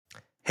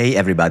Hey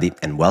everybody,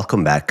 and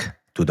welcome back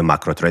to the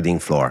Macro Trading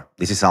Floor.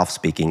 This is Alf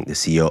speaking, the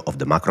CEO of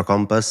the Macro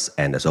Compass,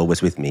 and as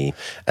always with me,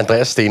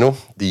 Andreas Steno,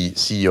 the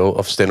CEO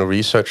of Steno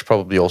Research,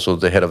 probably also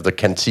the head of the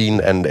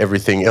canteen and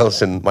everything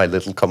else in my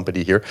little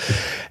company here.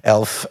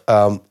 Alf,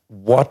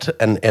 what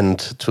an end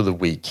to the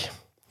week.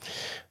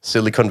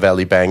 Silicon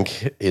Valley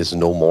Bank is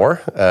no more.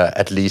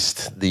 At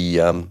least the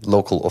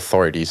local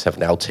authorities have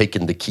now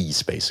taken the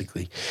keys,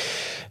 basically.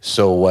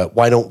 So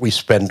why don't we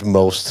spend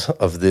most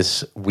of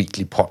this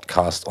weekly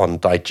podcast on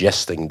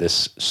digesting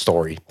this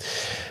story?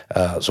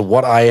 So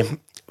what I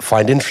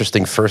find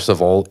interesting, first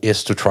of all,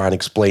 is to try and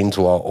explain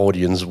to our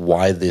audience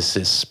why this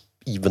is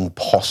even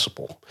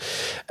possible.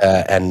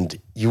 And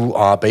you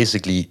are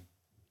basically,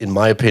 in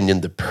my opinion,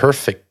 the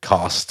perfect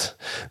cast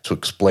to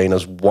explain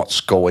us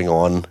what's going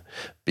on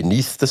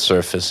beneath the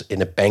surface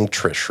in a bank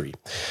treasury.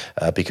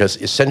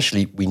 Because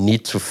essentially, we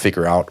need to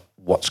figure out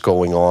what's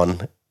going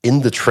on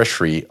in the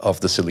treasury of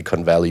the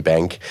Silicon Valley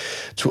Bank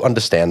to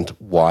understand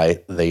why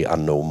they are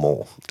no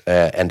more.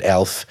 And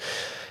Alf,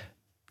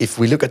 if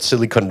we look at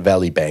Silicon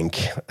Valley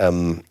Bank,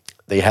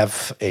 they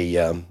have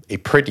a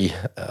pretty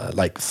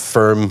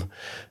firm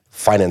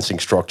financing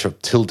structure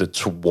tilted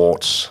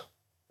towards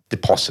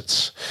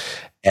deposits.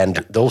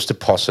 And those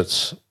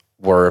deposits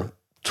were,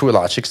 to a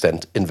large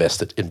extent,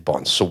 invested in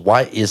bonds. So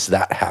why is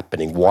that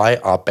happening? Why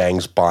are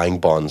banks buying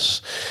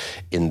bonds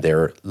in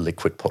their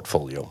liquid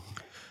portfolio?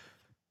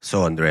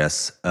 So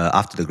Andreas,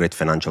 after the great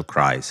financial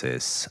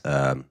crisis,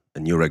 a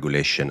new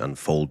regulation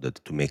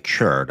unfolded to make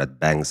sure that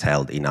banks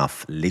held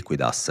enough liquid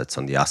assets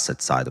on the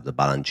asset side of the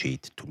balance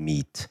sheet to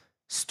meet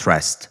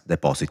stressed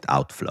deposit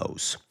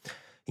outflows.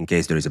 In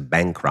case there is a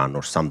bank run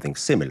or something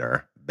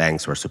similar,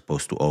 banks were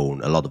supposed to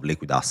own a lot of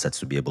liquid assets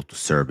to be able to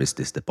service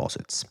these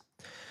deposits.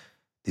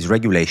 This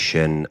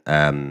regulation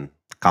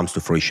comes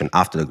to fruition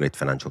after the great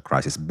financial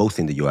crisis, both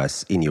in the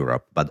US, in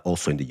Europe, but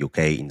also in the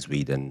UK, in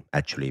Sweden,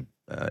 actually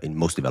in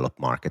most developed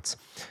markets.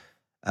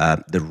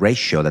 The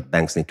ratio that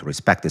banks need to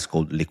respect is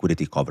called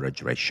liquidity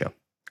coverage ratio.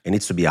 It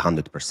needs to be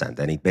 100%,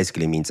 and it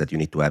basically means that you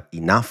need to have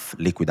enough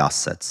liquid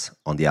assets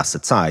on the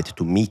asset side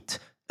to meet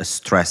a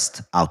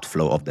stressed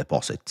outflow of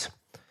deposit.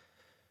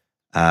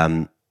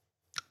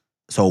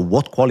 So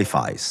what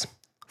qualifies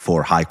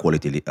for high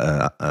quality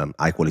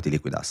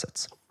liquid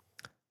assets?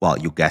 Well,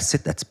 you guess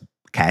it, that's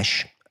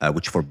cash,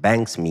 which for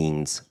banks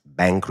means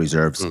bank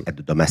reserves at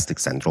the domestic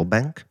central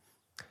bank,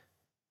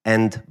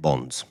 and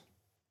bonds.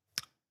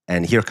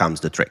 And here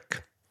comes the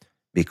trick,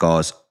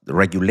 because the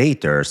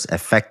regulators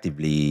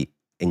effectively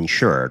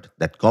ensured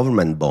that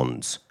government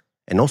bonds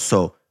and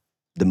also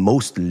the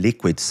most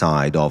liquid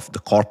side of the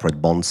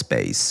corporate bond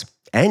space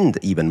and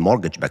even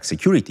mortgage-backed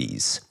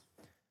securities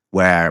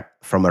were,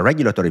 from a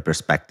regulatory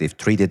perspective,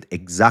 treated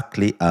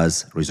exactly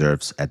as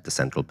reserves at the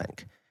central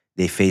bank.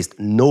 They faced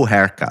no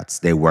haircuts.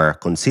 They were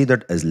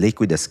considered as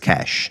liquid as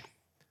cash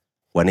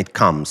when it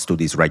comes to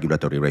this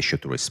regulatory ratio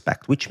to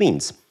respect, which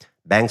means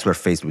banks were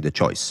faced with a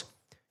choice.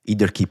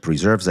 Either keep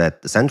reserves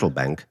at the central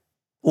bank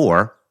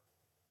or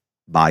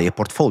buy a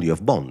portfolio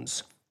of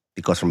bonds,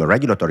 because from a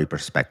regulatory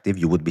perspective,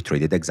 you would be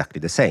treated exactly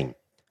the same.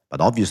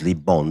 But obviously,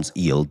 bonds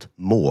yield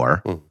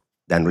more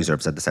than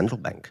reserves at the central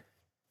bank.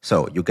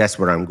 So you guess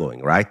where I'm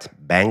going, right?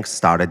 Banks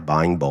started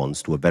buying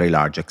bonds to a very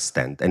large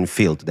extent and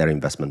filled their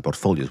investment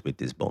portfolios with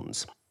these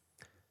bonds.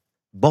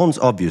 Bonds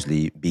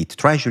obviously beat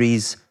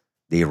treasuries.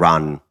 They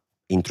run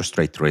interest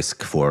rate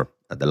risk for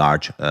the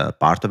large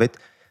part of it.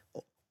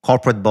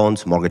 Corporate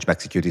bonds,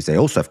 mortgage-backed securities, they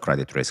also have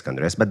credit risk,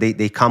 Andreas, but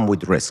they come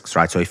with risks,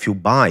 right? So if you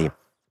buy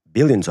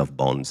billions of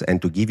bonds,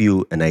 and to give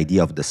you an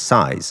idea of the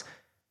size,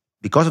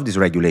 because of this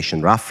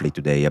regulation, roughly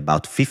today,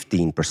 about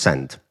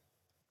 15%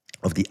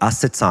 of the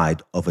asset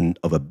side of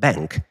a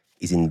bank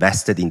is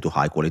invested into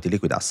high-quality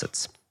liquid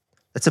assets.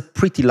 That's a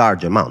pretty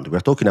large amount. We're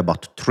talking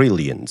about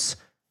trillions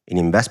in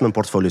investment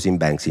portfolios in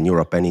banks in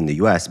Europe and in the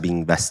US being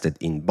invested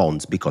in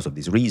bonds because of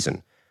this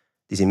reason.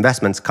 These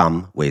investments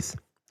come with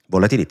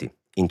volatility,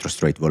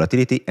 interest rate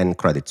volatility and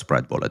credit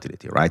spread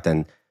volatility, right?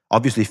 And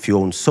obviously, if you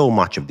own so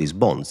much of these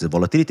bonds, the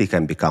volatility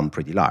can become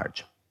pretty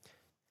large.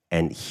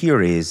 And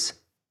here is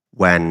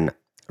when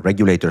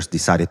regulators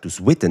decided to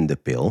sweeten the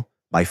pill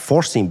by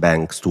forcing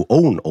banks to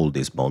own all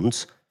these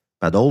bonds,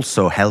 but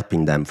also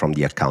helping them from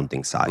the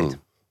accounting side.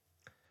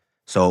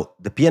 So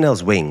the P&L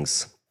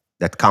swings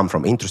that come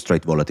from interest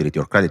rate volatility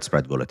or credit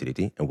spread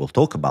volatility, and we'll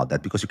talk about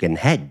that because you can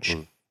hedge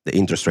the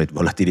interest rate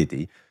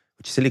volatility,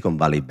 which Silicon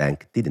Valley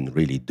Bank didn't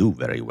really do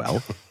very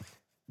well.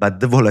 But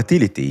the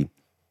volatility,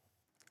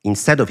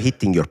 instead of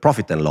hitting your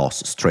profit and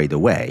loss straight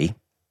away,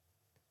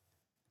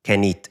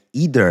 can hit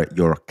either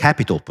your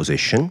capital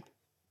position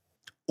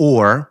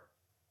or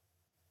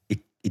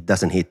it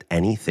doesn't hit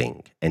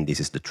anything. And this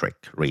is the trick,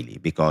 really,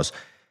 because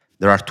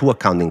there are two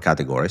accounting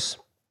categories.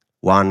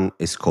 One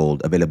is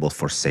called available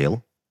for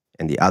sale,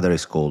 and the other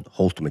is called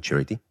hold to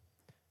maturity.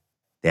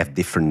 They have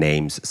different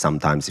names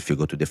sometimes if you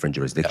go to different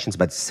jurisdictions,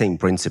 but it's the same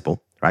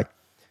principle, right?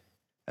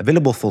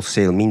 Available for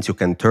sale means you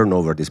can turn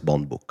over this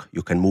bond book.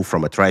 You can move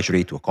from a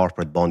treasury to a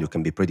corporate bond. You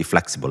can be pretty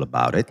flexible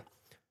about it.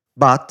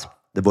 But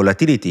the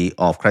volatility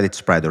of credit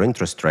spread or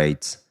interest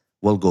rates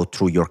will go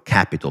through your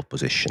capital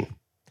position.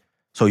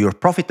 So your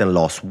profit and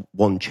loss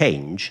won't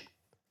change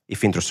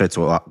if interest rates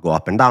go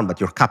up and down, but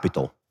your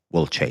capital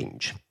will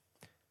change.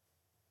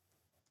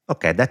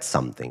 Okay, that's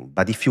something.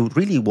 But if you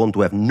really want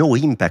to have no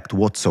impact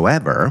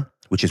whatsoever,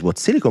 which is what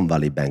Silicon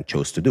Valley Bank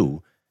chose to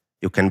do,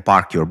 you can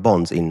park your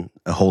bonds in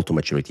a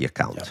hold-to-maturity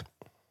account.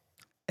 Yeah.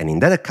 And in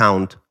that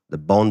account, the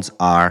bonds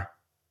are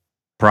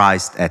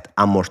priced at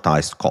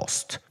amortized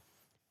cost,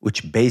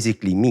 which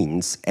basically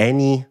means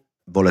any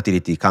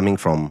volatility coming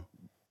from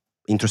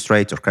interest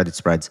rates or credit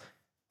spreads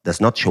does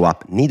not show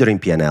up neither in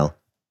P&L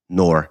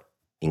nor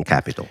in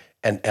capital.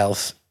 And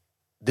Alf,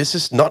 this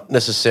is not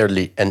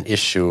necessarily an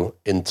issue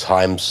in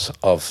times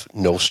of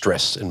no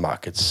stress in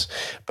markets.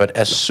 But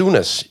as soon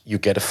as you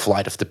get a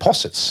flight of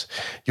deposits,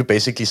 you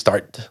basically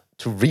start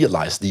to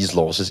realize these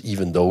losses,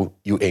 even though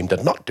you aimed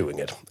at not doing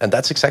it. And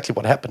that's exactly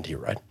what happened here,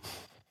 right?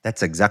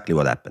 That's exactly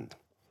what happened.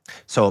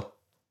 So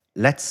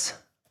let's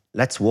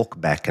walk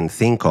back and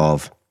think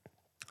of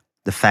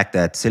the fact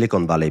that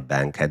Silicon Valley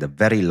Bank had a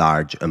very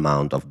large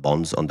amount of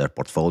bonds on their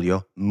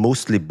portfolio,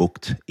 mostly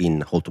booked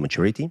in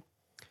hold-to-maturity,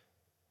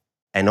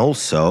 and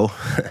also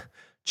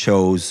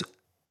chose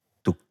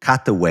to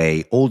cut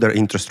away all their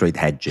interest rate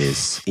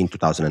hedges in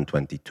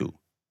 2022.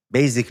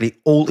 Basically,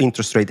 all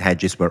interest rate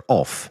hedges were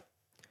off.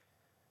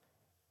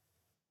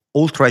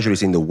 All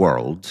treasuries in the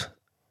world,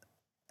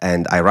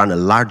 and I run a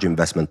large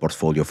investment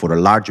portfolio for a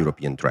large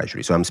European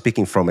treasury, so I'm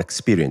speaking from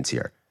experience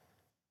here.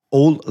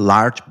 All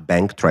large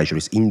bank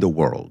treasuries in the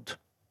world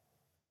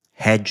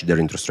hedge their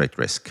interest rate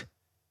risk.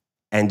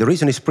 And the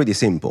reason is pretty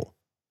simple.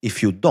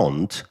 If you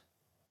don't,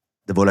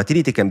 the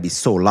volatility can be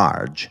so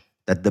large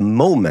that the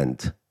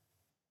moment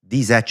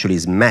this actually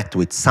is met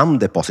with some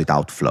deposit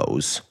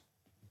outflows,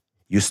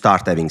 you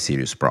start having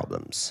serious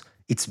problems.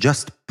 It's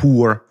just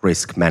poor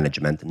risk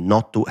management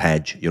not to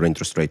hedge your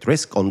interest rate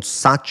risk on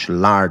such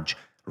large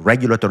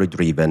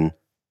regulatory-driven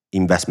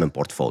investment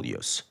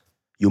portfolios.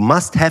 You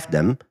must have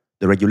them.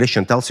 The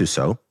regulation tells you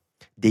so.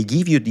 They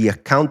give you the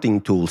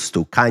accounting tools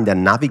to kind of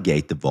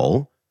navigate the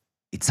vol.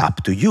 It's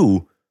up to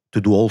you to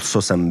do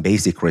also some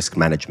basic risk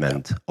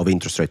management of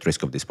interest rate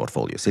risk of this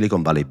portfolio.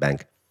 Silicon Valley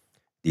Bank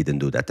didn't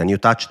do that. And you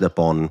touched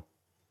upon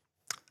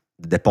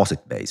the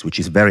deposit base, which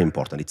is very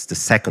important. It's the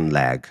second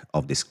leg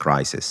of this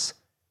crisis.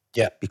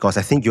 Yeah. Because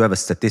I think you have a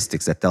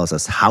statistics that tells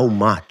us how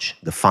much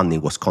the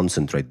funding was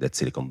concentrated at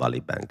Silicon Valley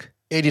Bank.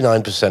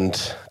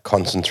 89%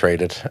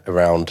 concentrated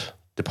around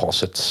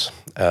deposits.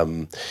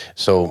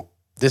 So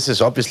this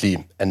is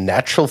obviously a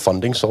natural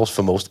funding source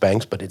for most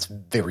banks, but it's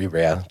very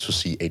rare to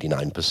see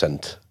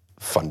 89%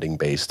 funding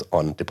based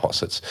on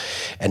deposits.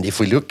 And if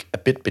we look a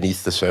bit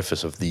beneath the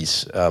surface of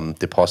these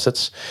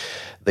deposits,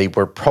 they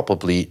were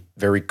probably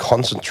very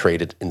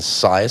concentrated in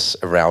size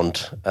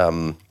around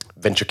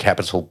venture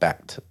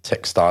capital-backed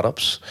tech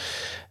startups.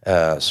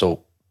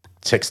 So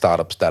tech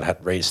startups that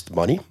had raised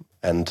money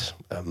and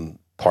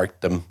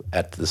parked them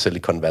at the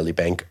Silicon Valley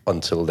Bank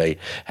until they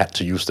had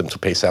to use them to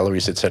pay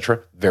salaries, etc.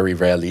 Very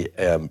rarely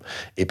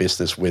a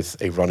business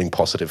with a running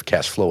positive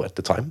cash flow at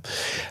the time.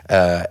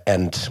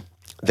 And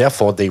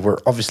therefore, they were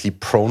obviously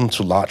prone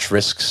to large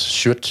risks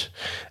should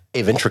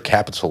a venture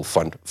capital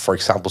fund, for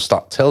example,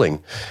 start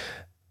telling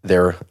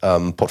their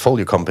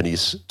portfolio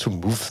companies to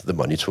move the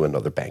money to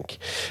another bank.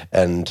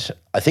 And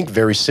I think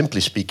very simply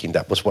speaking,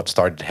 that was what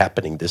started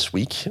happening this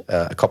week.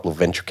 A couple of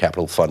venture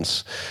capital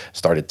funds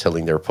started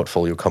telling their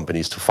portfolio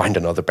companies to find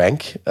another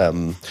bank.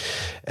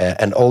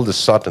 And all of a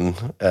sudden,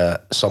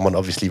 someone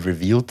obviously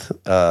revealed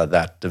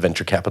that the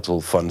venture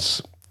capital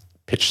funds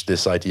pitched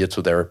this idea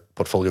to their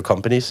portfolio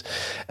companies,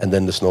 and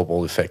then the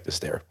snowball effect is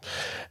there.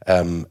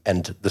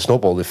 And the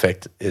snowball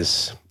effect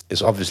is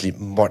obviously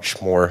much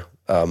more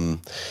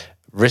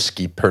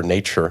risky per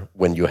nature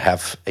when you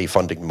have a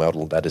funding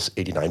model that is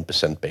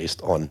 89%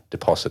 based on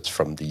deposits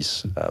from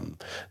these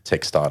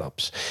tech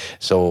startups.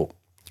 So,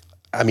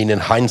 I mean, in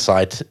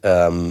hindsight,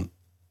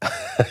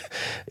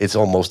 it's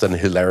almost a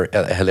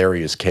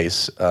hilarious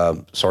case.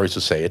 Sorry to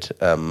say it,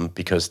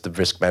 because the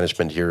risk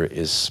management here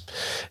is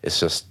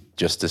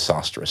just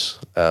disastrous.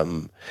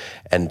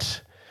 And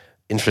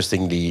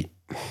interestingly,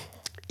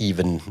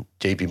 even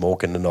JP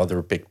Morgan and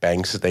other big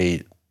banks,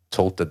 they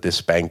told that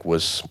this bank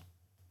was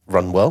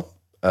run well.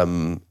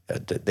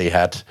 They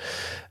had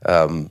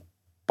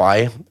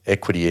buy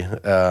equity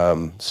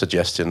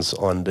suggestions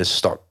on this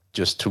stock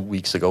just 2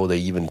 weeks ago. They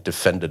even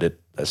defended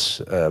it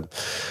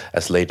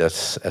as late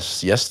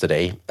as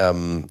yesterday.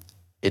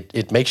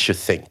 It makes you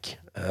think,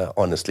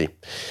 honestly,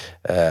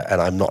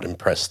 and I'm not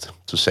impressed,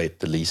 to say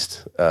the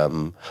least,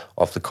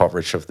 of the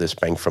coverage of this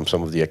bank from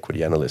some of the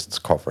equity analysts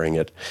covering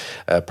it.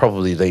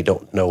 Probably they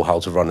don't know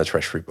how to run a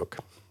treasury book.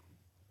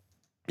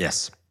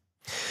 Yes,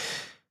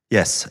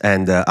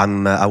 and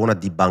I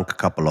want to debunk a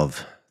couple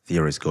of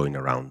theories going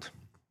around.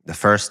 The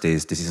first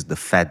is this is the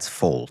Fed's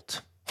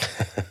fault.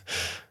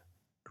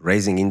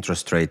 Raising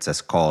interest rates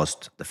has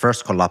caused the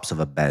first collapse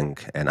of a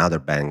bank, and other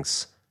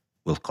banks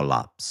will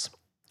collapse.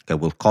 Okay,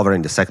 we'll cover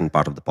in the second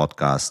part of the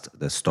podcast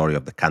the story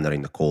of the canary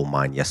in the coal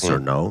mine, yes or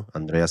no,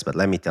 Andreas, but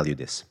let me tell you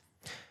this.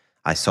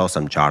 I saw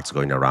some charts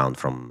going around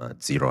from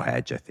Zero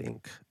Hedge, I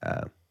think,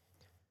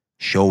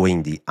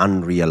 showing the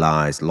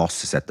unrealized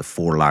losses at the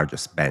 4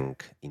 largest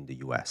bank in the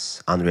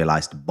US,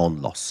 unrealized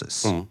bond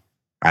losses,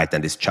 right?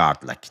 And this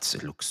chart, like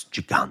it looks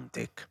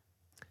gigantic.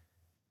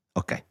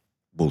 Okay,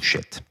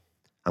 bullshit.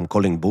 I'm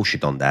calling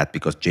bullshit on that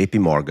because JP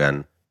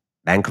Morgan,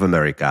 Bank of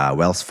America,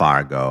 Wells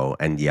Fargo,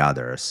 and the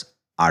others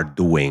are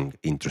doing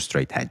interest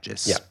rate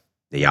hedges. Yeah.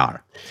 They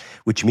are,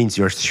 which means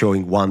you're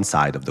showing one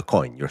side of the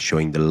coin. You're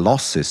showing the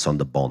losses on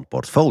the bond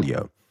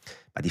portfolio.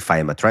 But if I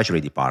am a treasury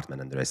department,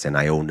 Andreas, and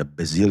I own a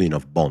bazillion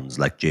of bonds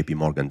like JP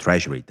Morgan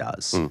Treasury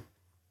does,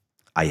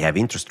 I have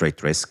interest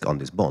rate risk on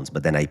these bonds,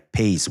 but then I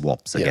pay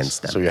swaps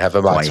against them. So you have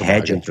a I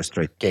hedge interest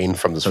rate gain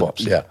from the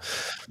swaps. Yeah.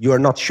 You are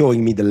not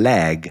showing me the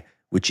lag,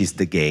 which is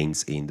the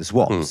gains in the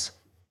swaps.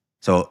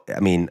 So, I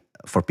mean,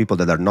 for people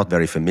that are not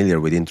very familiar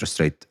with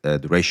interest rate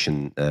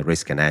duration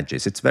risk and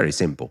hedges, it's very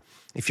simple.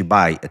 If you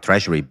buy a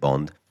treasury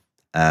bond,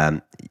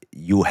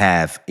 you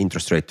have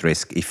interest rate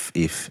risk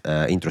if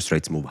interest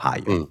rates move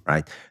higher,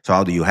 right? So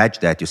how do you hedge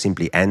that? You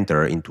simply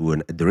enter into a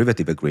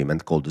derivative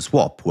agreement called a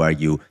swap, where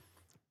you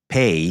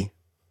pay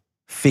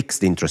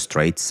fixed interest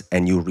rates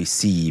and you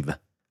receive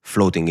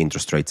floating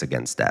interest rates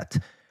against that.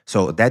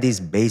 So that is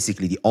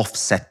basically the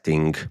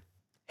offsetting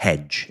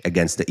hedge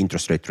against the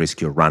interest rate risk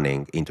you're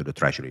running into the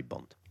treasury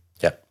bond.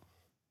 Yeah.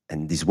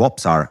 And these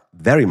swaps are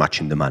very much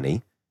in the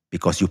money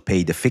because you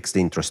pay the fixed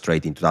interest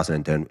rate in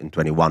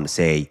 2021,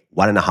 say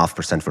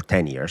 1.5% for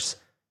 10 years,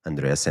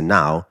 Andreas, and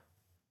now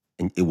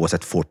it was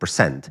at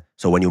 4%.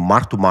 So when you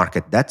mark to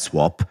market that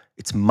swap,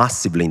 it's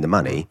massively in the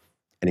money,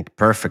 and it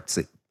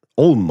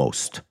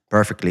almost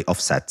perfectly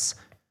offsets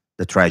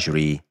the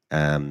treasury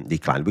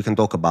decline. We can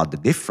talk about the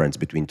difference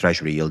between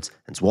treasury yields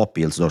and swap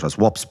yields. Those are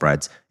swap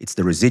spreads. It's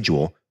the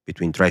residual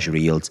between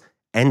treasury yields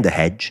and the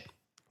hedge,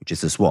 which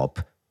is a swap,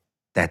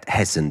 that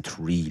hasn't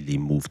really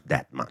moved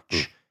that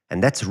much.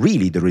 And that's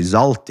really the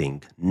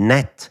resulting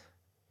net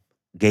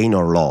gain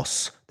or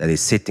loss that is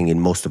sitting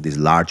in most of these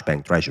large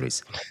bank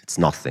treasuries. It's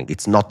nothing.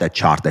 It's not that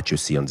chart that you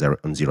see on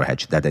Zero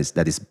Hedge. That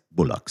is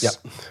Bullocks. Yeah,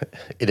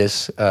 it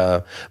is,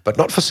 but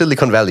not for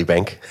Silicon Valley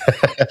Bank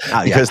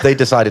because they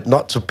decided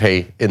not to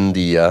pay in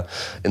the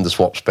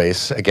swap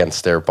space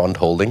against their bond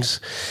holdings.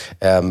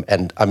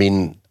 And I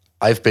mean,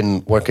 I've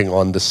been working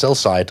on the sell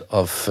side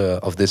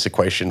of this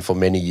equation for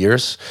many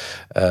years,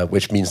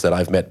 which means that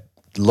I've met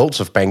loads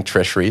of bank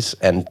treasuries,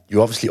 and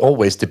you obviously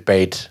always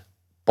debate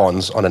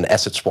bonds on an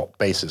asset swap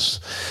basis,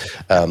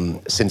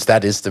 since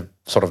that is the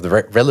sort of the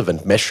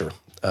relevant measure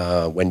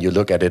when you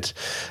look at it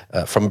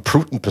from a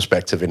prudent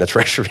perspective in a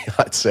treasury,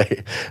 I'd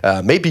say.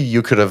 Maybe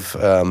you could have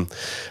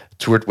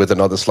toured with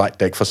another slide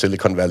deck for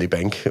Silicon Valley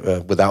Bank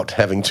without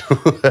having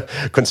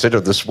to consider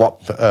the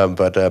swap.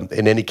 But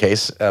in any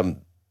case,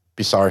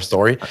 bizarre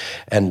story.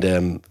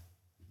 And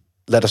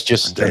let's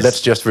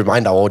just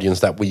remind our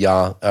audience that we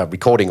are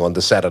recording on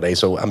the Saturday.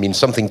 So, I mean,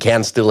 something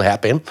can still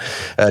happen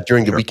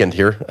during the weekend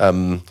here.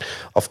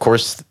 Of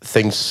course,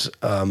 things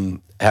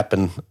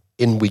happen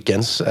in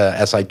weekends.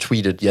 As I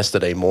tweeted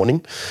yesterday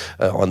morning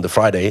on the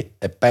Friday,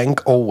 a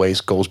bank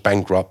always goes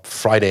bankrupt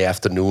Friday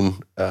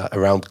afternoon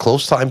around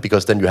close time,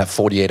 because then you have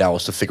 48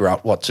 hours to figure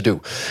out what to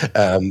do.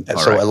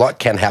 A lot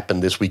can happen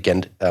this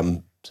weekend.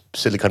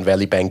 Silicon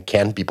Valley Bank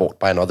can be bought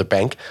by another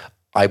bank.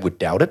 I would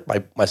doubt it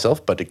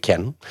myself, but it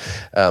can.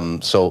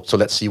 So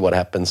let's see what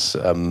happens.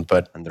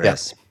 But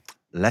Andreas,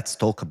 let's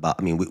talk about,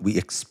 I mean, we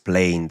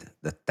explained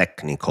the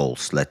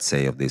technicals, let's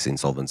say, of this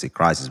insolvency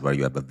crisis, where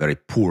you have a very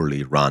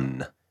poorly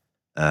run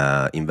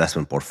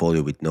investment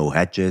portfolio with no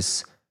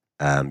hedges.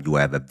 You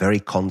have a very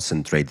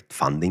concentrated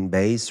funding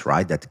base,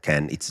 right? That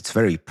it's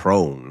very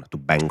prone to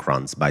bank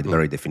runs by the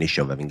very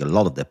definition of having a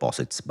lot of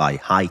deposits, by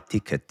high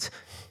ticket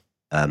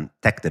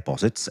tech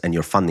deposits, and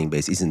your funding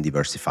base isn't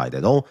diversified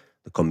at all.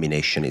 The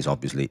combination is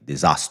obviously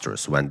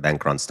disastrous. When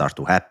bank runs start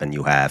to happen,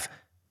 you have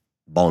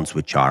bonds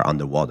which are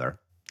underwater,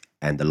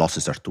 and the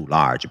losses are too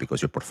large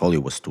because your portfolio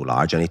was too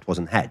large and it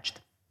wasn't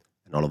hedged.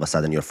 And all of a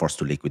sudden you're forced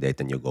to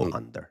liquidate and you go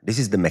under. This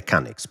is the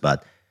mechanics,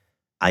 but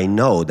I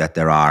know that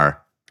there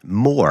are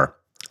more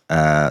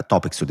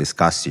topics to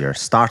discuss here,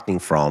 starting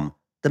from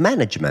the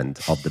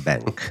management of the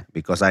bank,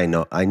 because I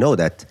know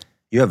that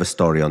you have a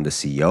story on the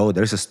CEO,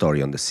 there's a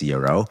story on the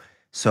CRO.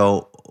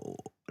 So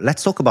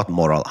let's talk about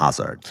moral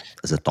hazard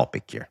as a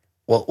topic here.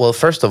 Well,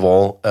 first of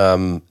all,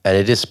 and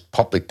it is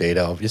public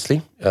data,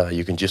 obviously.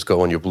 You can just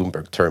go on your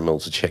Bloomberg terminal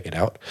to check it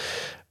out.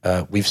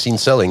 We've seen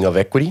selling of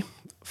equity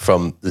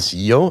from the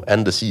CEO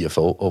and the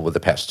CFO over the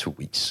past 2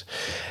 weeks.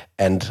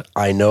 And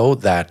I know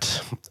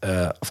that,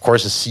 of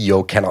course, a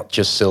CEO cannot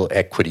just sell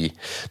equity,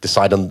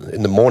 decide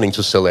in the morning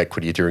to sell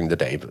equity during the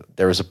day.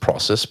 There is a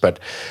process. But,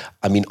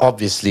 I mean,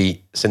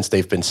 obviously, since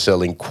they've been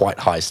selling quite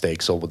high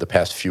stakes over the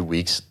past few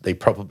weeks, they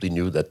probably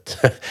knew that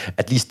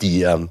at least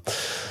the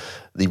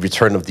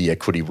return of the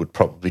equity would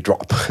probably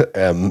drop.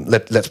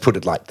 Let's put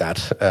it like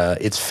that.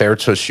 It's fair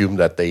to assume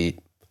that they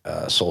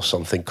saw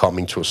something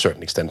coming to a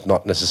certain extent,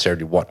 not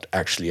necessarily what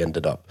actually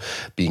ended up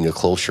being a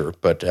closure.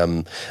 But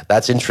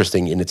that's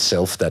interesting in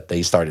itself that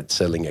they started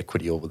selling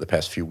equity over the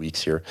past few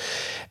weeks here.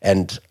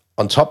 And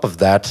on top of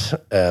that,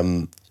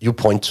 you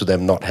point to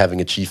them not having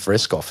a chief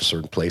risk officer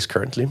in place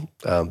currently,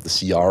 the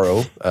CRO,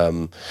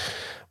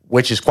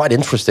 which is quite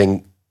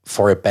interesting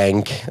for a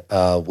bank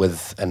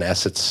with an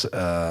assets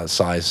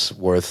size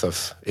worth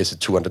of, is it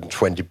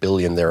 220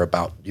 billion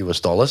thereabout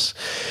US dollars,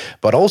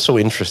 but also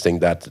interesting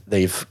that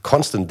they've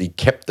constantly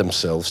kept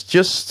themselves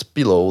just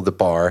below the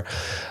bar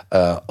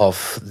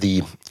of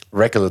the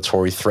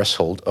regulatory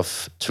threshold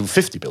of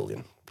 250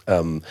 billion.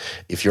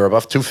 If you're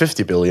above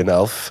 250 billion,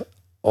 Alf,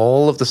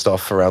 all of the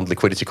stuff around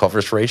liquidity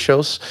coverage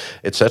ratios,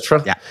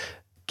 etc.,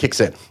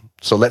 kicks in.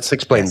 So let's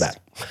explain that.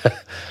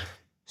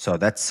 So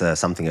that's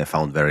something I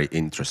found very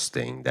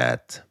interesting,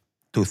 that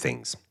two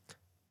things.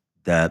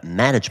 The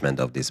management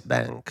of this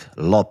bank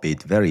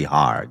lobbied very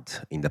hard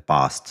in the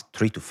past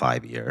 3 to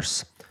 5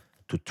 years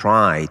to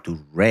try to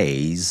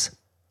raise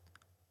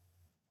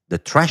the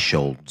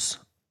thresholds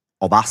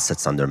of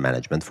assets under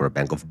management for a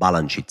bank of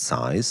balance sheet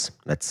size,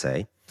 let's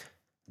say,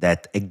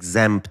 that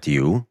exempt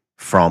you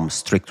from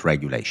strict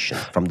regulation,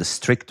 from the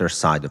stricter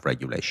side of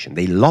regulation.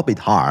 They lobbied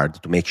hard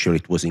to make sure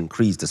it was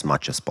increased as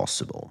much as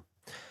possible.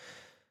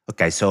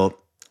 Okay, so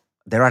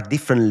there are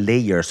different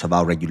layers of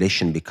how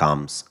regulation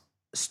becomes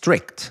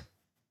strict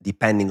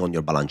depending on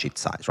your balance sheet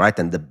size, right?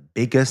 And the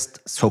biggest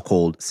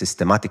so-called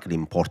systematically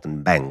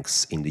important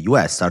banks in the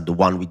US are the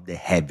one with the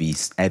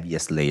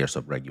heaviest layers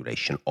of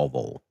regulation of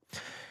all.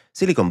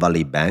 Silicon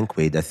Valley Bank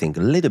with, I think,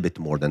 a little bit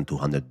more than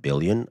 200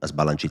 billion as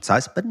balance sheet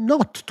size, but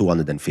not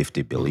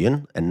 250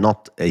 billion and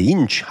not an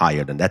inch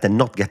higher than that and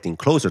not getting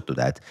closer to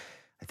that.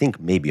 I think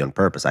maybe on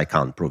purpose, I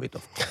can't prove it,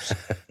 of course.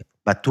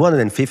 But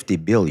 250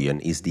 billion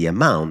is the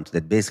amount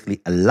that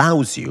basically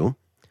allows you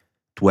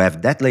to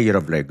have that layer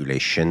of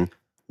regulation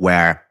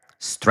where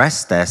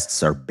stress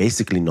tests are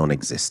basically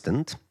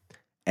non-existent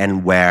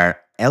and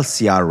where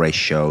LCR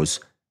ratios,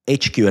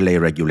 HQLA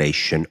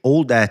regulation,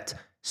 all that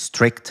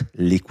strict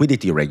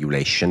liquidity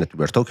regulation that we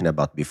were talking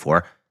about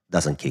before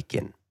doesn't kick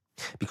in.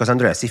 Because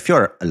Andreas, if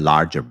you're a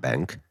larger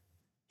bank,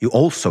 you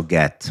also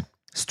get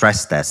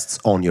stress tests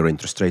on your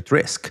interest rate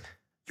risk.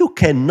 You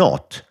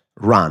cannot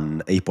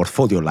run a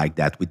portfolio like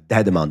that with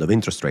that amount of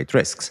interest rate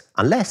risks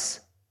unless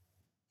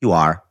you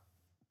are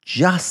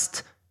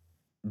just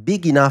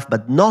big enough,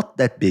 but not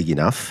that big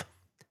enough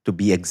to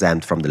be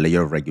exempt from the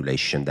layer of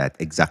regulation that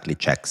exactly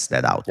checks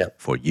that out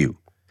for you.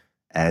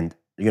 And,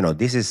 you know,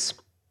 this is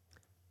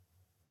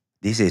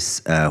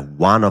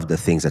one of the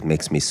things that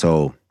makes me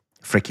so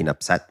freaking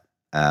upset.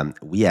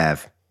 We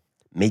have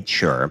made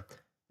sure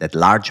that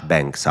large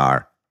banks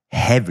are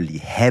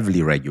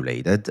heavily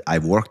regulated.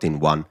 I've worked in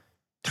one.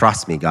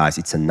 Trust me, guys,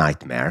 it's a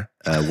nightmare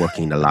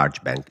working in a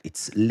large bank.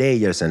 It's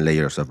layers and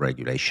layers of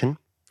regulation.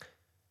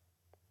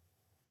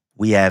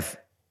 We have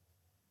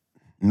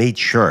made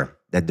sure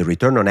that the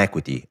return on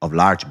equity of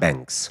large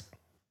banks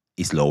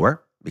is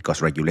lower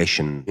because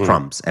regulation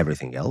trumps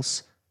everything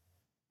else.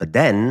 But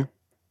then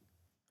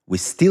we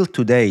still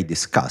today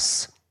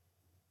discuss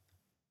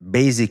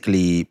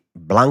basically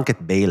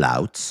blanket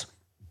bailouts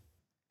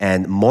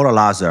and moral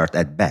hazard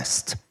at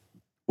best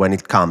when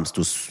it comes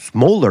to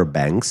smaller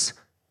banks,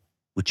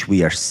 which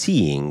we are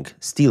seeing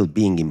still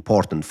being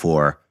important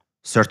for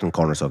certain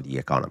corners of the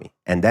economy.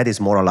 And that is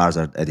moral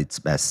hazard at its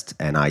best,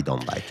 and I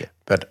don't like it.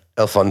 But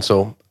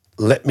Alfonso,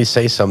 let me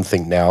say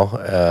something now,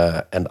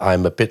 and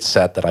I'm a bit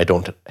sad that I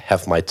don't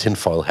have my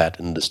tinfoil hat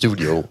in the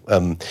studio,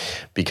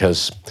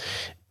 because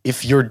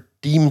if you're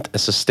deemed a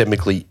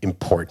systemically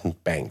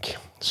important bank,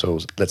 so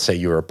let's say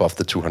you're above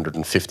the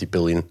 250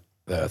 billion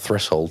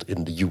threshold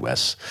in the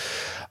US,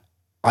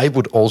 I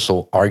would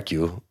also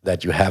argue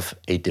that you have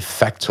a de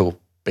facto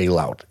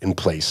bailout in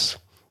place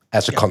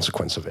as a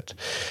consequence of it.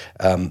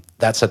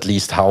 That's at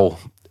least how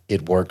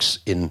it works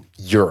in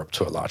Europe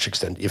to a large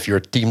extent. If you're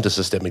deemed a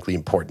systemically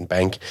important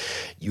bank,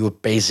 you are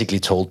basically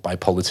told by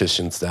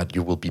politicians that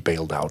you will be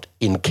bailed out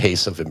in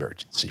case of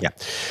emergency.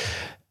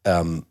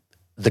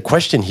 The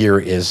question here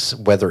is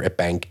whether a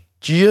bank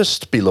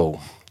just below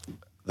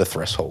the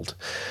threshold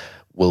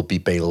will be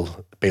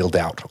bailed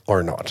out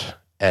or not.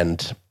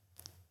 And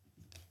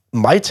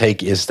my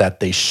take is that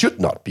they should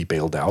not be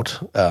bailed out,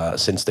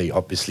 since they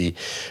obviously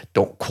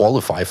don't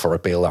qualify for a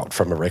bailout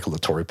from a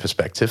regulatory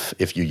perspective,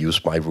 if you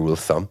use my rule of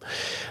thumb.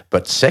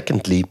 But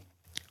secondly,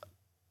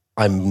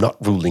 I'm not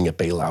ruling a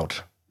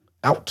bailout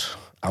out.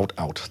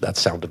 That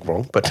sounded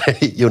wrong, but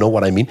you know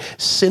what I mean.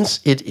 Since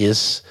it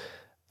is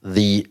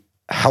the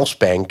house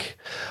bank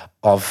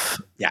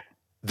of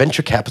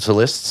venture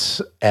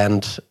capitalists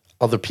and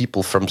other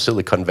people from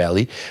Silicon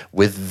Valley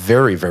with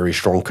very, very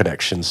strong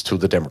connections to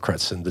the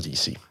Democrats in the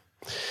DC.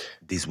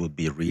 This would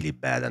be really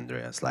bad,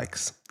 Andreas. Like,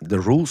 the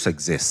rules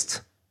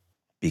exist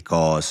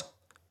because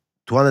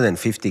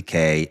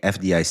 250K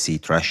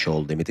FDIC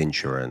threshold limit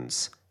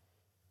insurance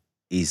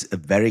is a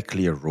very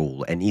clear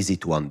rule and easy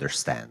to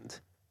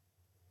understand.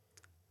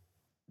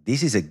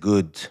 This is a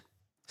good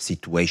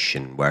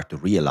situation where to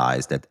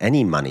realize that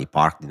any money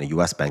parked in a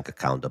US bank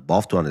account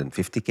above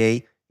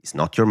 250K is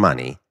not your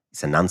money.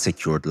 It's an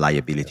unsecured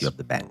liability of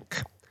the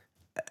bank.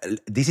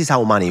 This is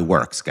how money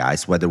works,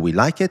 guys, whether we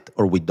like it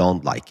or we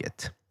don't like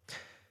it.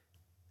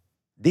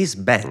 this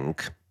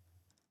bank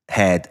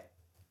had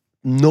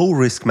no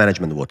risk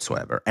management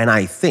whatsoever. And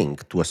I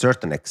think, to a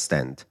certain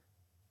extent,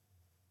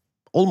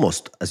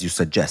 almost as you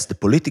suggest, the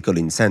political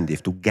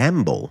incentive to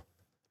gamble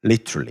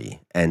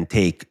literally and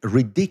take a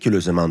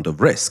ridiculous amount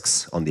of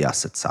risks on the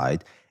asset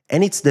side.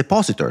 And its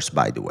depositors,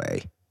 by the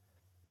way,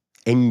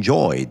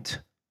 enjoyed,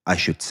 I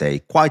should say,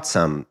 quite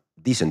some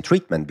decent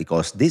treatment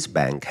because this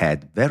bank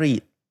had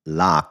very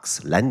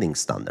lax lending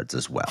standards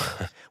as well.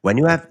 When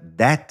you have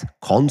that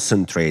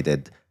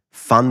concentrated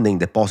funding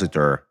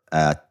depositor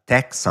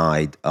tech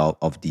side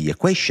of the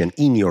equation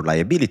in your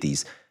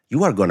liabilities,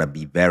 you are going to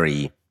be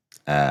very,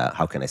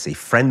 how can I say,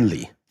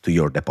 friendly to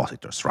your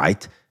depositors,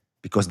 right?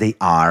 Because they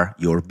are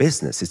your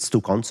business. It's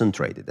too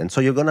concentrated. And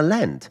so you're going to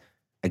lend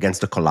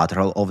against the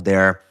collateral of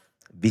their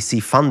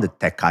VC-funded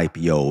tech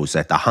IPOs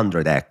at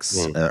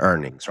 100x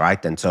earnings,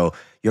 right? And so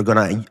you're going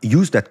to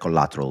use that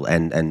collateral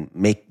and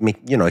make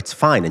it's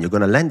fine, and you're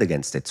going to lend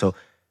against it. So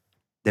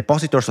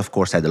depositors, of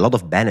course, had a lot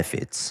of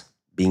benefits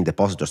being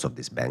depositors of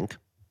this bank.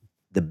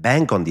 The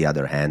bank, on the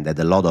other hand, had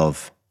a lot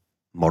of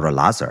moral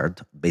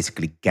hazard,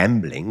 basically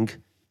gambling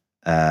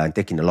and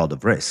taking a lot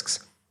of risks.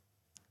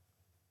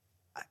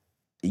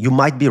 You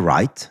might be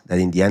right that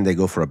in the end they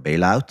go for a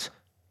bailout,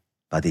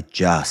 but it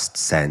just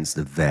sends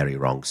the very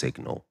wrong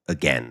signal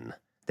again,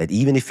 that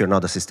even if you're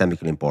not a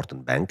systemically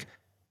important bank,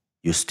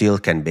 you still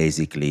can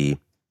basically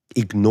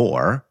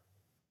ignore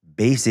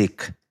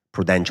basic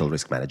prudential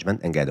risk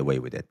management and get away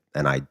with it.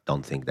 And I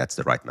don't think that's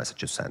the right message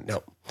to send.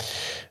 No.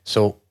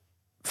 So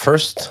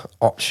first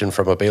option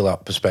from a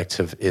bailout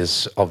perspective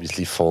is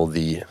obviously for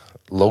the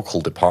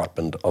local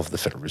department of the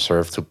Federal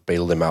Reserve to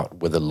bail them out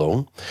with a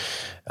loan.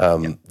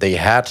 They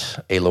had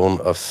a loan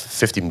of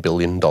 $15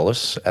 billion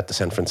at the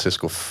San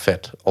Francisco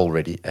Fed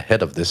already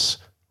ahead of this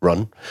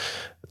run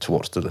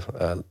towards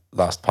the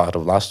last part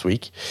of last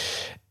week.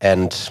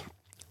 And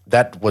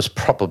that was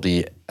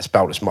probably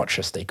about as much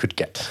as they could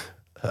get,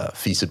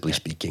 feasibly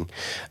speaking.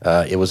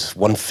 It was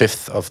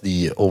 1/5 of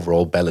the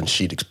overall balance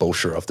sheet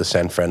exposure of the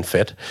San Fran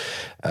Fed.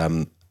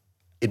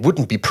 It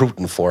wouldn't be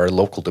prudent for a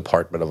local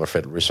department of a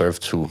Federal Reserve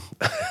to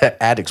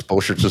add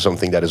exposure to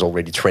something that is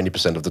already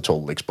 20% of the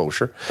total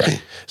exposure.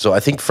 So I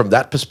think from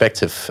that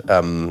perspective,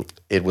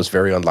 it was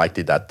very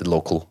unlikely that the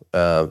local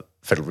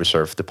Federal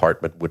Reserve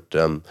Department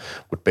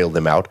would bail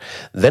them out.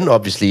 Then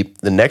obviously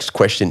the next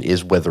question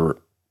is whether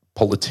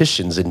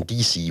politicians in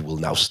DC will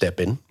now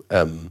step in.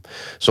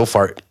 So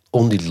far,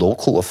 only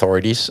local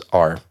authorities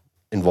are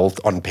involved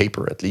on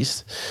paper, at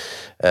least.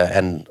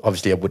 And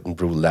obviously I wouldn't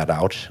rule that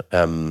out.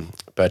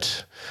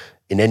 But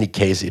in any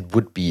case, it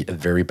would be a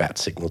very bad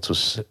signal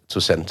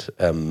to send.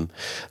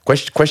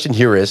 Question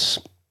here is,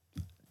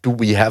 do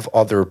we have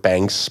other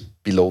banks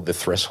below the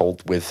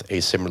threshold with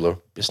a similar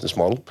business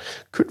model?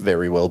 Could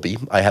very well be.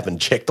 I haven't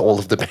checked all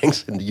of the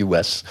banks in the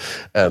US.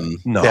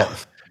 No,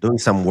 doing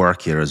some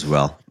work here as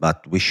well.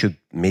 But we should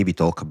maybe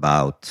talk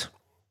about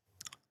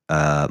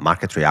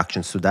market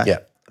reactions to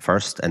that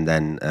first, and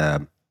then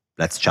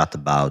let's chat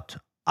about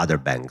other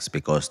banks,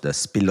 because the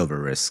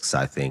spillover risks,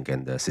 I think,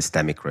 and the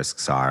systemic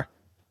risks are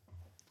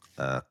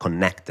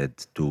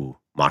connected to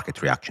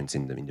market reactions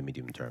in the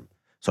medium term.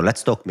 So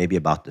let's talk maybe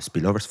about the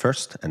spillovers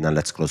first, and then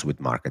let's close with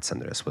markets.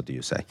 Andreas, what do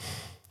you say?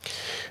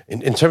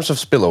 In terms of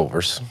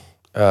spillovers,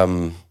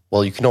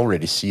 well, you can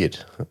already see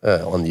it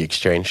on the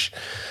exchange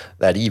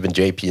that even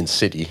JP and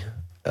Citi,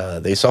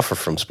 they suffer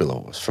from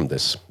spillovers from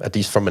this, at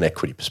least from an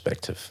equity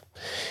perspective.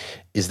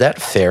 Is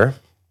that fair?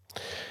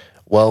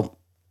 Well,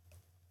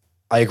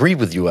 I agree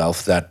with you,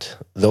 Alf, that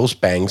those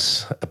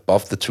banks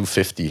above the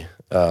 250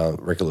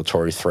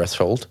 regulatory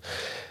threshold,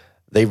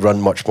 they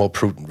run much more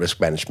prudent risk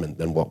management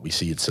than what we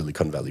see at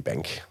Silicon Valley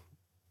Bank,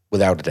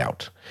 without a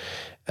doubt.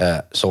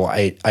 So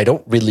I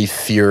don't really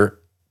fear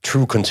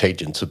true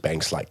contagion to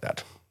banks like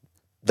that.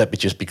 Let me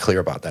just be clear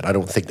about that. I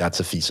don't think that's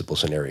a feasible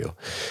scenario.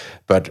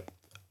 But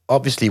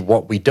obviously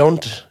what we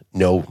don't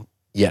know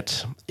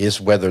yet is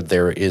whether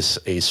there is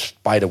a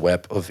spider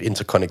web of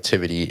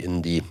interconnectivity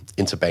in the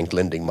interbank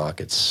lending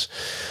markets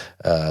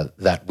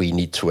that we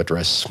need to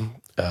address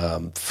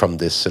from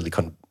this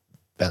Silicon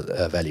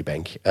Valley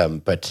Bank.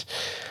 But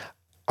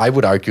I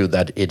would argue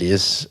that it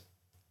is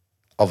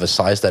of a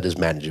size that is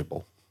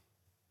manageable.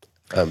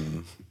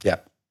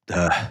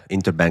 The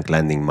interbank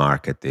lending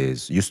market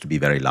used to be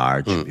very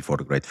large before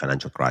the great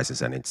financial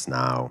crisis, and it's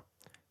now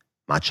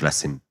much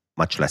less,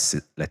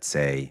 let's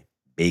say,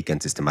 big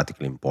and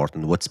systematically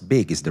important. What's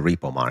big is the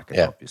repo market,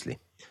 obviously.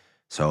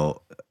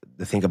 So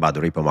the thing about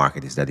the repo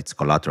market is that it's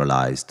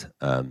collateralized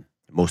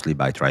mostly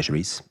by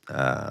treasuries.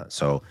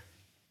 So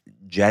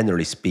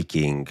generally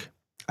speaking,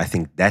 I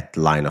think that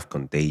line of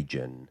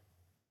contagion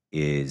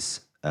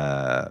is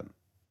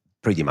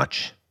pretty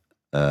much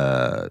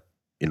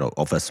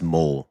of a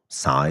small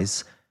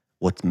size.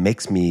 What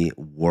makes me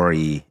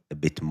worry a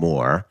bit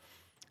more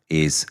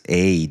is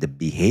the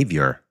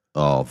behavior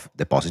of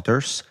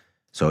depositors.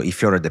 So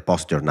if you're a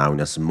depositor now in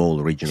a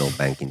small regional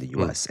bank in the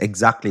US,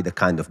 exactly the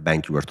kind of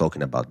bank you were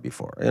talking about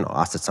before,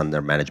 assets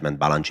under management,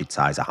 balance sheet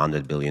size,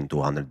 100 billion,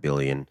 200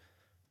 billion,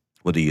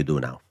 what do you do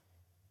now?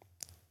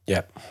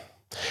 Yeah.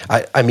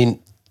 I mean,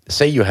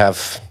 say you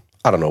have,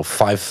 I don't know,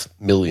 $5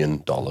 million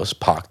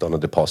parked on a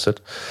deposit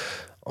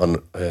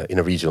in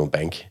a regional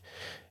bank.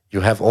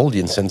 You have all the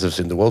incentives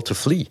in the world to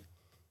flee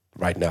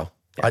right now,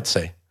 I'd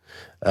say.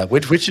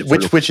 Which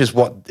is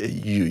what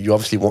you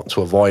obviously want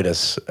to avoid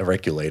as a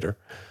regulator.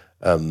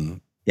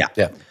 Yeah.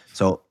 Yeah.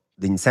 So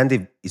the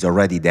incentive is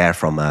already there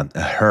from a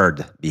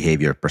herd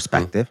behavior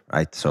perspective,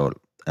 right? So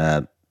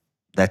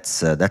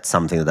that's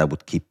something that I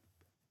would keep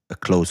a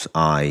close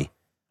eye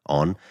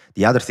on.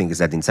 The other thing is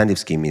that the incentive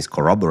scheme is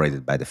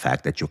corroborated by the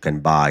fact that you can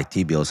buy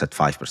T-bills at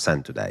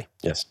 5% today.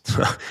 Yes.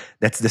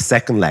 That's the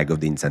second leg of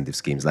the incentive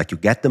schemes. Like, you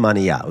get the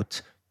money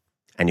out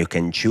and you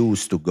can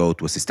choose to go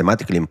to a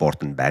systematically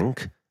important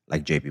bank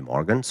like JP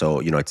Morgan. So,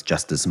 it's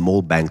just a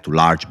small bank to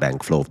large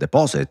bank flow of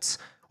deposits,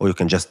 or you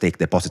can just take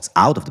deposits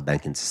out of the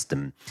banking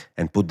system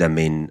and put them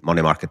in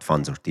money market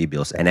funds or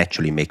T-bills and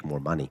actually make more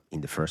money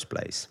in the first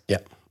place. Yeah,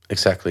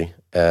 exactly.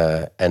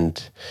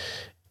 And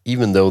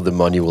even though the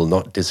money will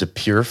not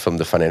disappear from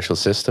the financial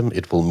system,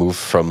 it will move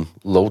from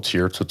low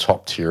tier to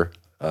top tier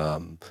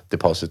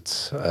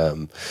deposits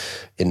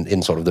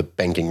in sort of the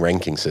banking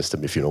ranking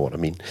system, if you know what I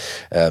mean.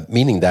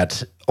 Meaning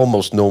that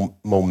almost no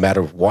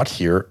matter what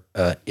here,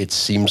 it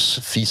seems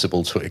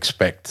feasible to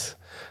expect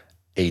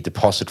a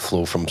deposit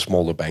flow from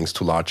smaller banks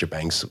to larger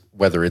banks,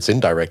 whether it's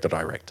indirect or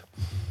direct.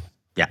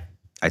 Yeah,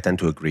 I tend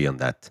to agree on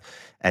that.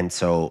 And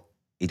so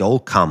it all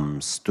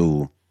comes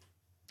to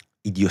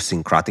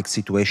idiosyncratic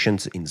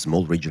situations in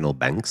small regional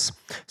banks.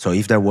 So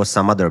if there was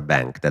some other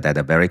bank that had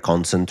a very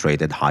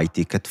concentrated high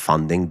ticket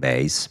funding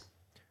base,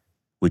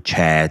 which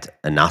had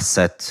an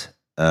asset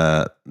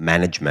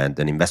management,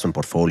 an investment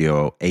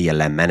portfolio,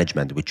 ALM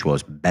management, which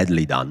was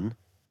badly done,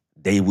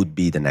 they would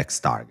be the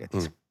next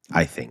target,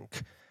 I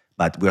think.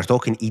 But we're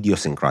talking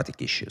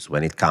idiosyncratic issues.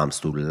 When it comes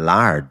to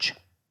large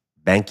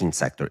banking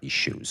sector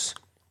issues,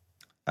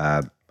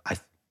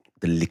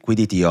 the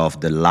liquidity of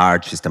the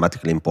large,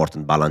 systematically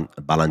important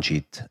balance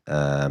sheet,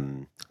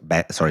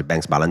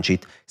 bank's balance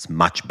sheet is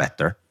much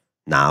better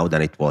now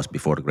than it was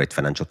before the great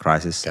financial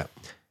crisis.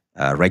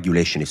 Yeah.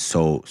 Regulation is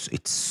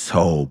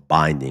so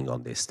binding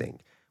on this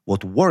thing.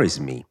 What worries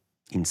me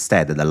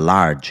instead at the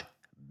large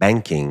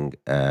banking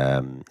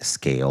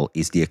scale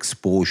is the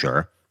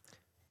exposure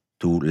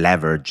to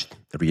leveraged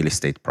real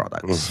estate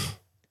products,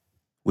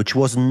 which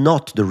was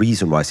not the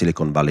reason why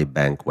Silicon Valley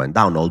Bank went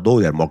down, although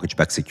their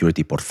mortgage-backed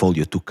security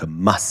portfolio took a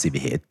massive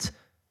hit.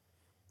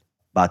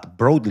 But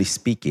broadly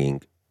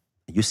speaking,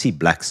 you see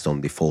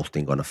Blackstone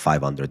defaulting on a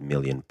 500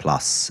 million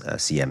plus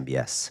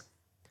CMBS,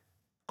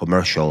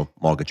 commercial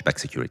mortgage-backed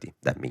security,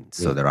 that means.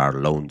 So there are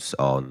loans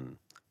on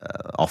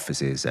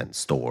offices and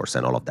stores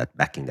and all of that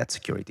backing that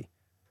security.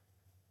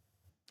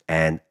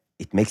 And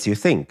it makes you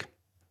think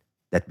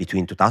that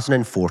between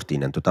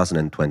 2014 and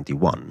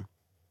 2021,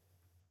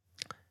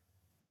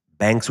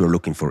 banks were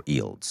looking for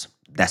yields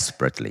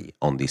desperately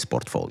on these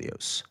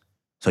portfolios.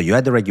 So you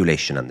had the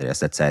regulation, Andreas,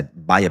 that said,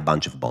 buy a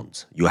bunch of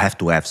bonds. You have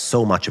to have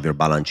so much of your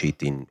balance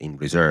sheet in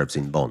reserves,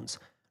 in bonds.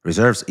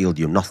 Reserves yield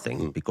you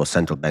nothing because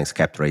central banks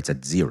kept rates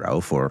at 0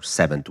 for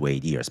 7 to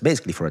 8 years,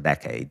 basically for a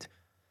decade.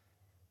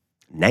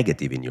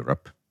 Negative in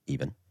Europe,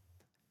 even.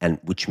 And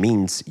which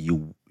means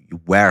you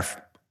were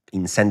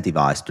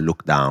incentivized to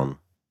look down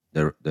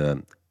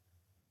the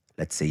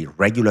let's say,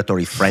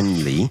 regulatory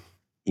friendly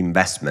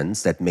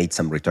investments that made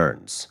some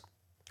returns.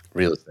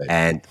 Real estate.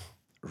 And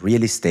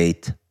real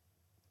estate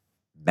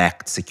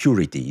backed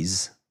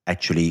securities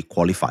actually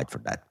qualified for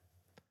that.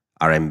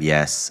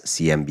 RMBS,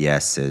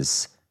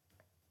 CMBSs.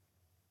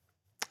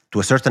 To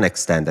a certain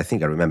extent, I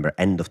think I remember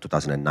end of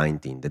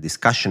 2019, the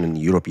discussion in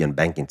the European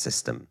banking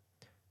system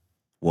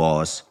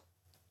was,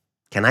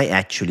 can I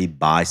actually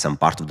buy some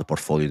part of the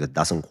portfolio that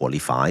doesn't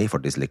qualify for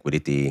this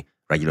liquidity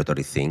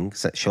regulatory thing?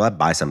 Shall I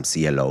buy some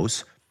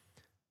CLOs?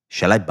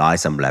 Shall I buy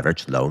some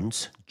leveraged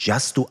loans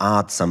just to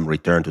add some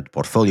return to the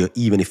portfolio,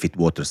 even if it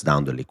waters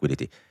down the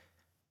liquidity?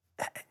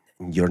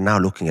 You're now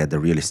looking at the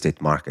real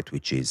estate market,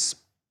 which is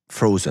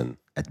frozen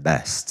at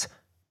best.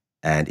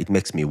 And it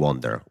makes me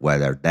wonder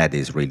whether that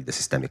is really the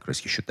systemic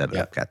risk you should ever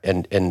look at.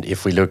 And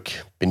if we look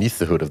beneath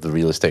the hood of the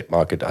real estate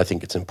market, I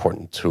think it's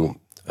important to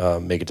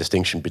make a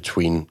distinction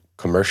between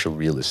commercial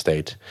real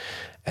estate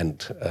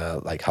and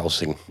like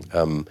housing.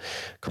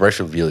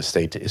 Commercial real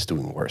estate is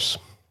doing worse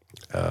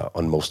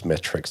on most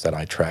metrics that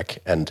I track.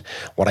 And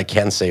what I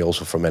can say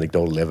also from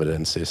anecdotal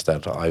evidence is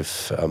that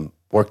I've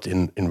worked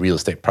in real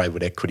estate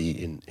private equity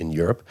in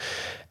Europe.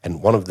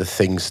 And one of the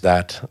things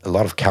that a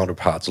lot of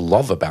counterparts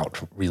love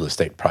about real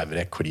estate private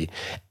equity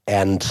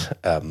and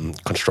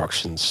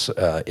constructions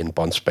in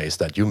bond space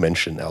that you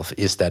mentioned, Alf,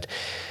 is that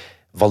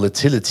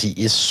volatility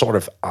is sort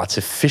of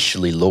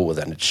artificially lower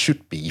than it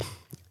should be,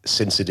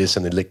 since it is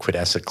an illiquid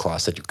asset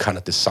class that you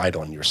cannot decide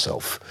on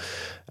yourself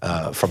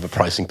from a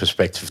pricing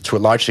perspective. To a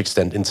large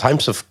extent, in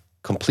times of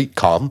complete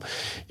calm,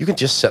 you can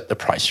just set the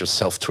price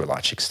yourself to a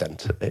large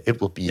extent. It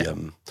will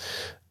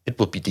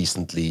be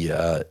decently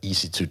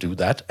easy to do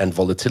that, and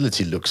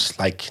volatility looks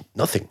like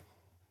nothing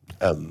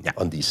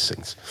on these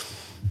things.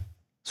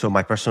 So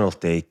my personal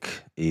take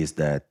is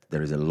that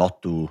there is a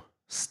lot to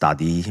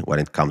study when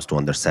it comes to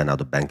understand how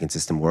the banking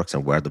system works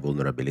and where the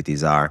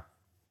vulnerabilities are.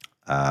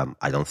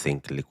 I don't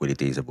think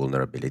liquidity is a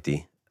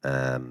vulnerability.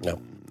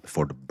 No.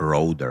 For the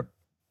broader,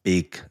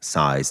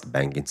 big-sized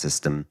banking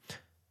system,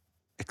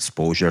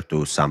 exposure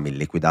to some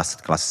illiquid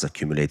asset classes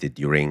accumulated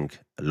during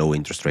a low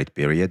interest rate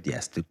period,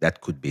 yes,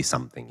 that could be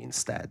something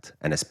instead,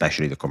 and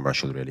especially the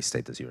commercial real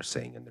estate, as you were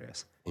saying,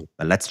 Andreas.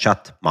 But let's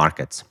chat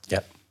markets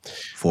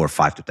for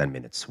 5 to 10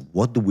 minutes.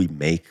 What do we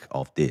make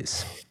of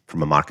this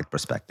from a market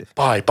perspective?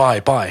 Buy.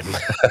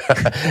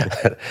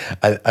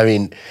 I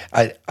mean,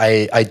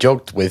 I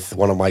joked with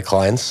one of my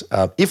clients,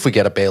 if we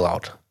get a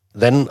bailout,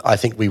 then I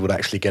think we would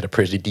actually get a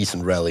pretty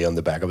decent rally on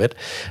the back of it.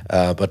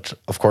 But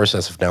of course,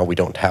 as of now, we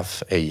don't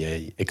have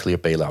a clear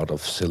bailout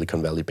of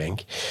Silicon Valley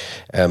Bank.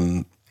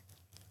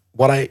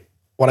 What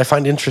I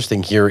find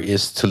interesting here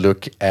is to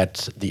look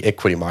at the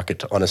equity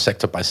market on a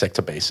sector by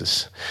sector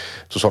basis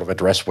to sort of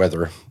address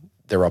whether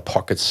there are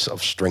pockets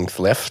of strength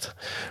left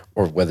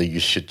or whether you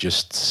should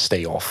just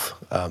stay off.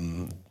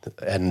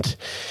 And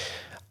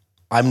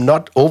I'm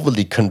not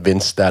overly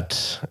convinced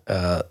that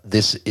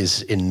this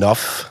is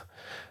enough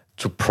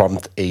to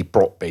prompt a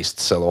broad-based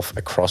sell-off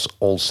across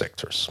all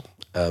sectors.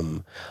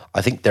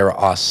 I think there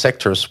are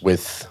sectors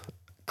with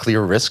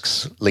clear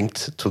risks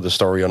linked to the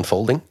story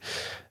unfolding.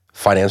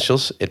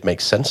 Financials, it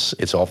makes sense,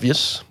 it's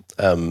obvious.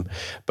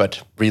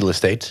 But real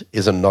estate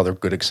is another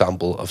good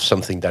example of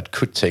something that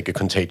could take a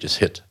contagious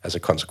hit as a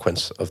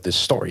consequence of this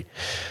story.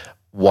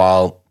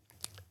 While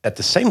at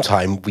the same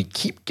time, we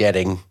keep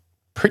getting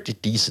pretty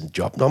decent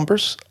job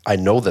numbers. I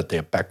know that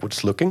they're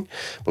backwards looking,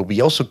 but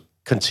we also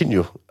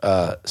continue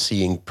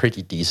seeing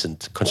pretty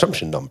decent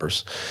consumption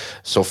numbers.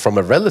 So from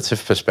a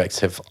relative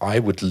perspective, I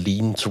would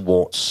lean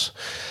towards,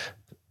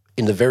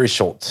 in the very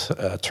short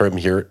term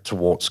here,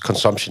 towards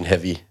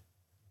consumption-heavy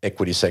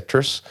equity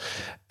sectors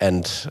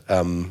and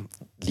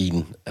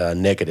lean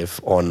negative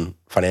on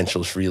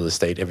financials, real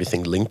estate,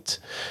 everything linked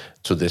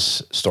to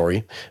this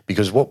story.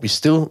 Because what we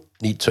still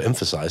need to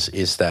emphasize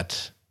is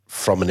that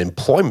from an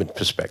employment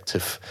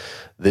perspective,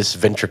 this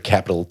venture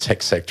capital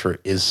tech sector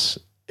is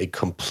a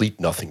complete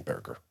nothing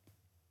burger.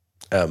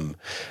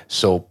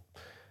 So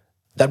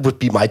that would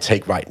be my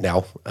take right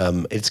now.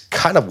 It's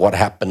kind of what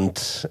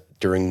happened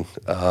during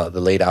the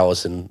late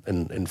hours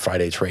in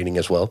Friday trading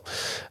as well,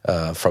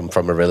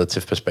 from a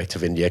relative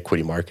perspective in the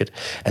equity market.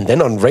 And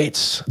then on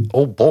rates,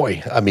 oh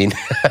boy, I mean,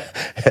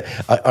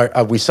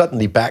 are we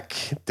suddenly back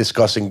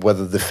discussing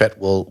whether the Fed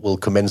will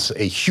commence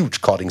a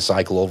huge cutting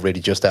cycle already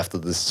just after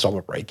this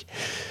summer break?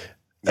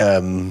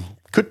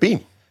 Could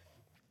be.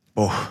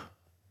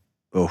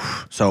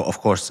 So, of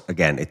course,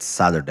 again, it's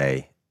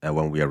Saturday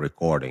when we are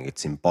recording.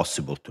 It's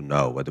impossible to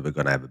know whether we're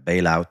going to have a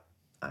bailout,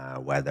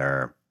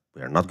 whether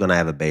we are not going to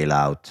have a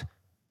bailout,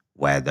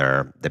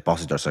 whether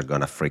depositors are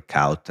going to freak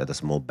out at a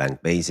small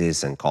bank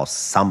basis and cause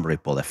some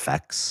ripple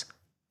effects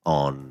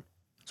on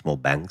small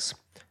banks.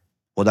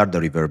 What are the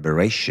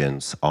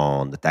reverberations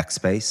on the tech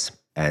space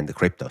and the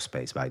crypto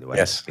space, by the way?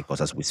 Yes. Because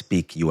as we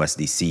speak,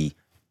 USDC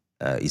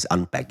is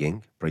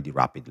unpegging pretty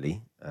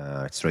rapidly.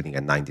 It's trading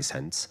at 90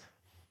 cents.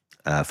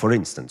 For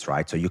instance,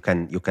 right? So you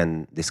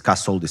can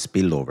discuss all the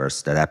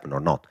spillovers that happen or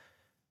not.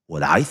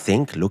 What I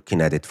think,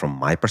 looking at it from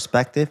my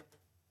perspective,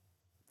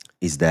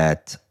 is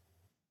that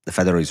the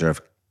Federal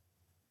Reserve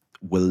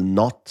will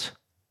not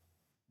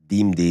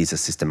deem these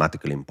as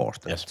systematically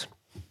important. Yes.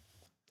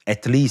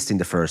 At least in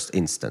the first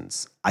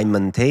instance. I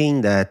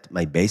maintain that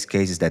my base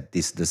case is that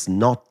this is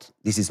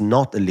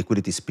not a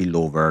liquidity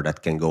spillover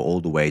that can go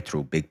all the way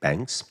through big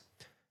banks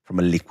from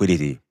a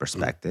liquidity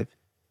perspective.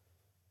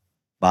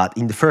 But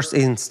in the first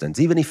instance,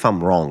 even if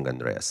I'm wrong,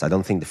 Andreas, I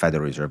don't think the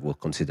Federal Reserve will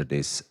consider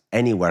this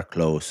anywhere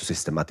close to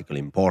systematically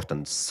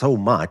important so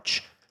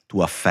much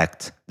to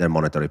affect their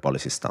monetary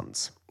policy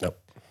stance. No.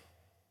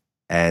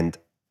 And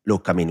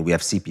look, I mean, we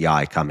have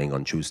CPI coming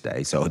on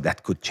Tuesday, so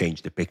that could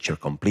change the picture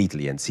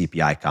completely. And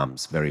CPI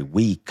comes very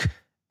weak,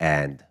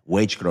 and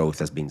wage growth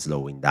has been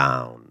slowing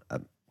down,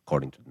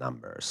 according to the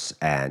numbers.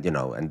 And,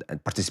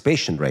 and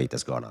participation rate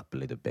has gone up a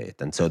little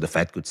bit. And so the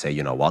Fed could say,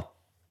 you know what?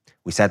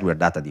 We said we're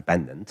data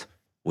dependent.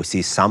 We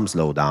see some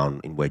slowdown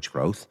in wage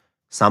growth,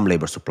 some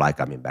labor supply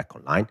coming back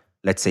online.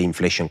 Let's say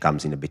inflation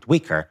comes in a bit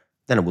weaker,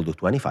 then we'll do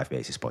 25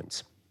 basis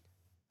points.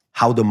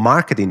 How the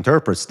market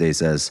interprets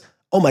this as,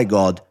 oh my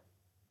God,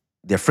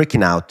 they're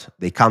freaking out,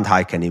 they can't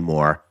hike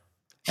anymore,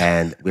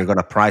 and we're going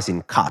to price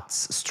in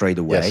cuts straight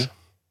away. Yes.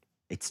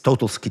 It's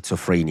total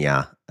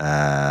schizophrenia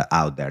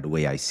out there, the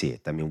way I see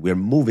it. I mean, we're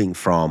moving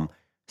from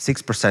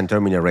 6%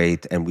 terminal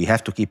rate, and we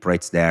have to keep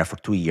rates there for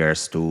 2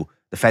 years, to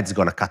the Fed's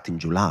going to cut in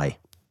July.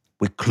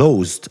 We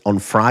closed on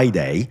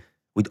Friday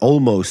with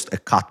almost a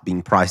cut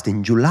being priced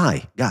in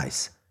July.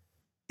 Guys,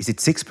 is it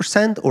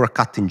 6% or a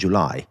cut in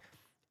July?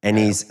 And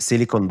is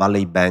Silicon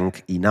Valley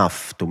Bank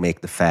enough to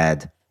make the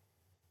Fed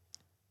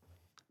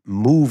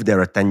move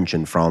their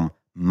attention from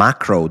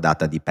macro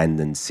data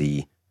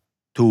dependency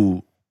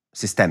to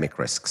systemic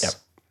risks? Yep.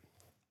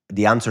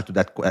 The answer to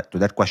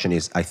that question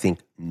is, I think,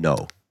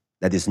 no.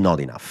 That is not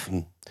enough.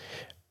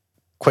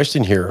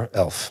 Question here,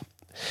 Elf.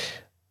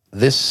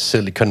 This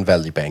Silicon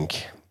Valley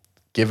Bank,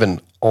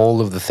 given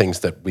all of the things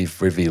that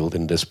we've revealed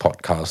in this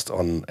podcast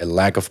on a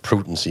lack of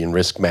prudency in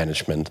risk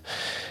management,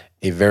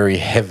 a very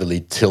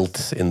heavily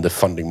tilt in the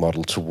funding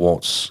model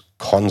towards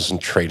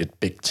concentrated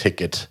big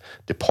ticket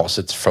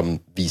deposits from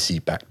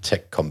VC-backed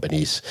tech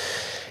companies,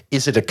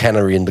 is it a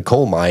canary in the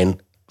coal mine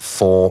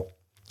for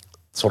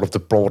sort of the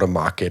broader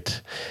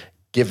market,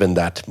 given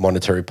that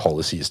monetary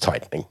policy is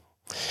tightening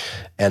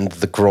and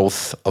the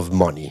growth of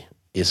money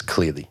is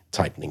clearly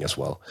tightening as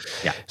well?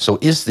 Yeah. So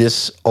is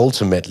this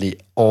ultimately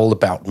all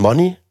about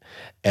money?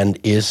 And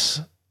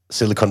is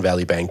Silicon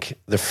Valley Bank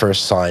the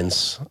first sign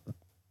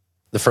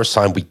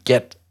we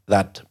get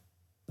that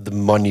the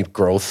money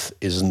growth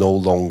is no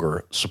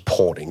longer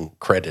supporting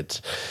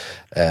credit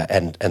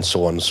and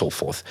so on and so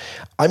forth?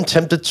 I'm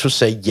tempted to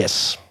say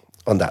yes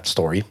on that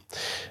story,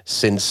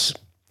 since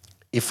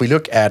if we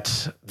look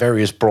at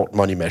various broad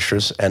money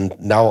measures, and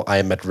now I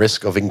am at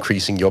risk of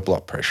increasing your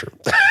blood pressure,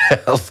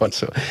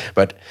 Alfonso,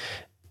 but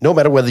no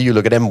matter whether you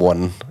look at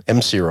M1,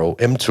 M0,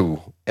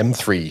 M2,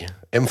 M3,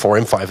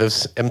 M4,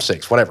 M5,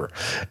 M6, whatever,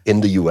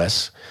 in the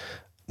US,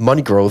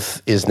 money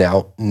growth is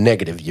now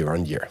negative year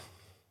on year.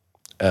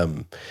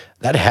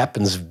 That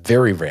happens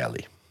very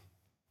rarely.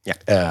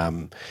 Yeah.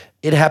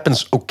 It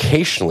happens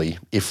occasionally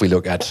if we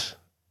look at,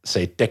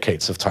 say,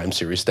 decades of time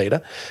series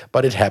data,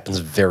 but it happens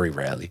very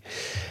rarely.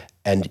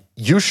 And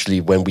usually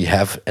when we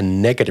have a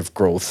negative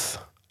growth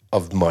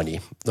of money,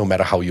 no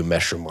matter how you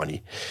measure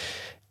money,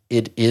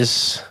 it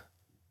is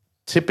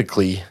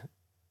typically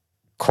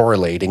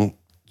correlating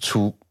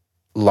to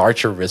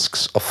larger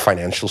risks of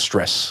financial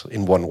stress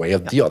in one way or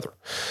the other.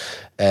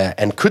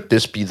 And could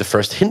this be the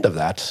first hint of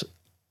that?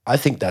 I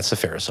think that's a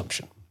fair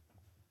assumption.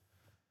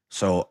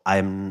 So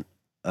I'm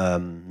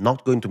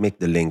not going to make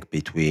the link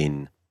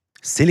between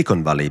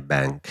Silicon Valley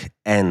Bank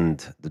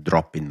and the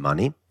drop in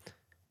money.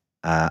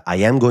 I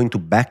am going to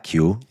back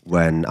you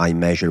when I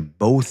measure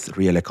both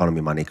real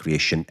economy money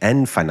creation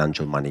and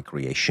financial money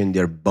creation.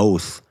 They're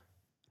both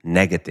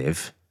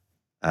negative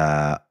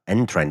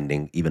and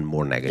trending even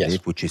more negative,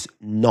 Yes. which is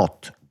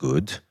not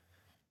good.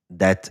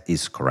 That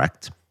is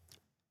correct.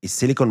 Is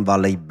Silicon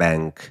Valley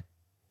Bank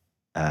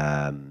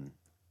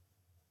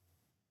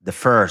the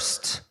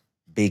first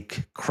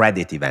big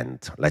credit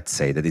event, let's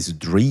say, that is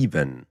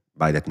driven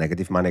by that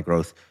negative money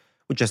growth?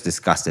 We just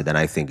discussed it, and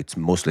I think it's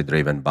mostly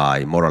driven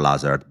by moral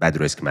hazard, bad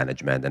risk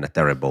management, and a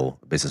terrible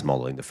business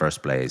model in the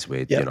first place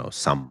with,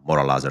 some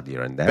moral hazard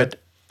here and there.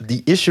 But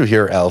the issue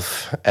here,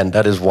 Alf, and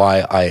that is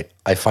why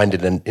I find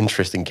it an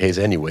interesting case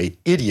anyway,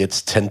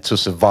 idiots tend to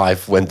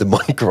survive when the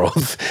money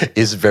growth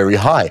is very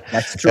high.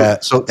 That's true.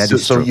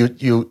 So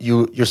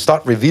you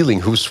start revealing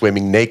who's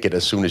swimming naked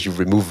as soon as you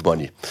remove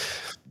money.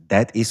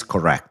 That is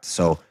correct.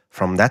 So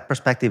from that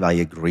perspective, I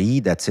agree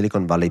that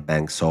Silicon Valley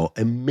Bank saw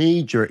a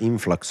major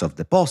influx of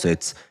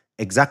deposits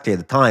exactly at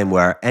the time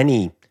where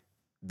any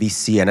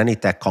VC and any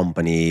tech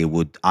company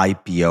would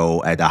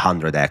IPO at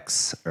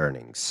 100x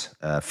earnings,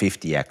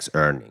 50x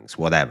earnings,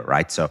 whatever,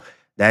 right? So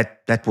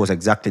that was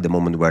exactly the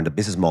moment where the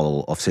business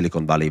model of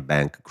Silicon Valley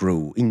Bank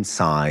grew in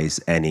size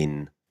and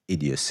in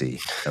idiocy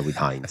with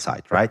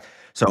hindsight, right?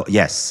 So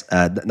yes,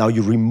 now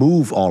you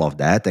remove all of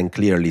that, and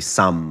clearly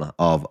some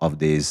of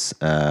these,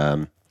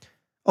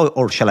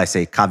 or shall I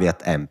say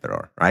caveat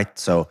emptor, right?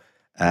 So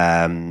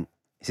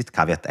is it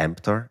caveat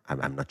emptor?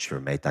 I'm not sure,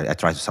 mate. I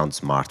try to sound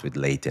smart with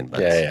Latin,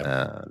 but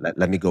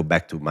let me go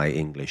back to my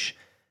English.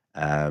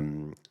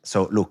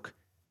 So look,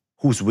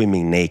 who's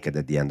swimming naked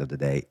at the end of the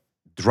day?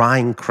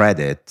 Drying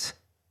credit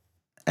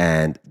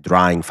and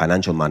drying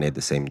financial money at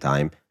the same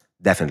time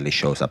definitely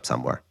shows up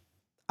somewhere.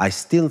 I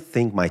still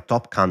think my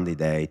top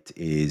candidate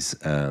is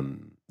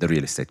the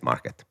real estate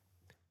market.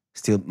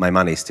 Still, my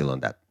money is still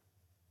on that.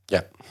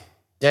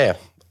 Yeah.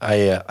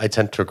 I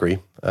tend to agree.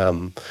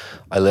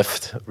 I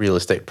left real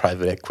estate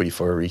private equity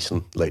for a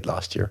reason late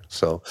last year.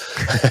 So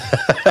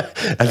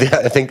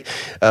I think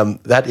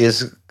that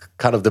is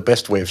kind of the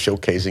best way of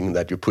showcasing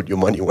that you put your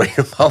money where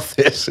your mouth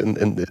is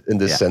in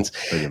this sense.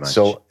 Pretty much.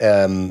 So,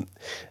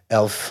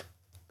 Alf,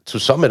 to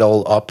sum it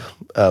all up,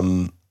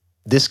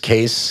 this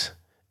case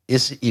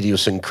is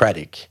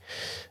idiosyncratic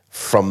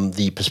from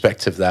the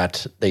perspective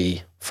that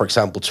they, for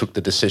example, took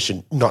the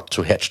decision not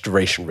to hedge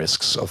duration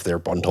risks of their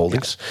bond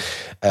holdings.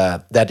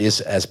 That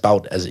is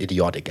about as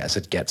idiotic as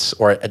it gets,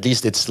 or at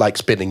least it's like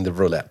spinning the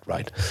roulette,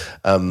 right?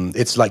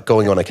 It's like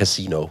going on a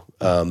casino,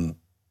 and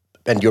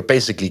you're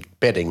basically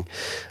betting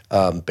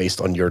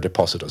based on your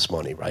depositor's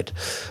money, right?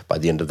 By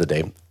the end of the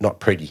day, not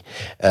pretty.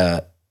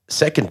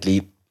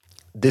 Secondly,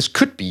 this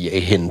could be a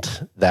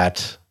hint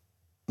that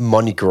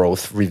money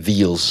growth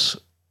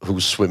reveals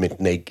who's swimming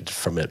naked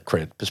from a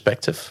credit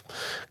perspective.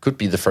 Could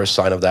be the first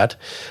sign of that.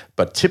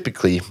 But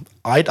typically,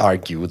 I'd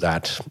argue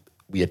that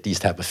we at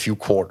least have a few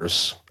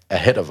quarters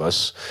ahead of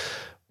us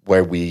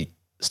where we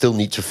still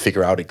need to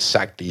figure out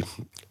exactly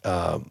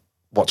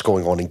what's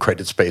going on in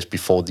credit space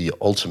before the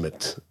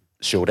ultimate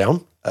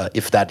showdown.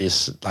 If that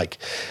is like,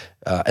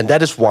 and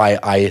that is why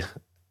I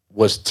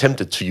was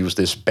tempted to use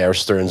this Bear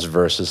Stearns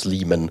versus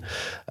Lehman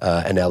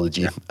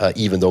analogy,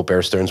 even though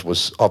Bear Stearns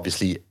was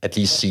obviously at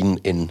least seen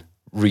in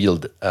real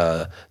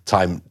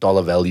time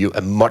dollar value,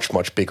 a much,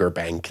 much bigger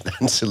bank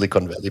than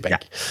Silicon Valley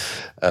Bank.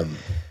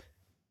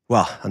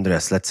 Well,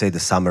 Andreas, let's say the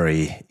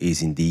summary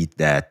is indeed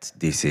that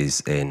this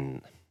is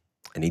an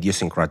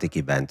idiosyncratic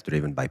event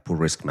driven by poor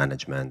risk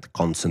management,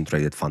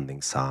 concentrated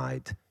funding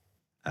side,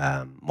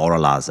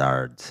 moral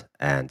hazard,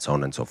 and so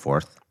on and so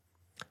forth.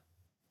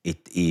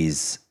 It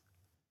is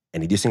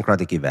an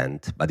idiosyncratic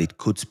event, but it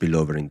could spill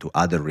over into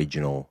other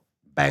regional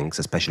banks,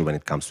 especially when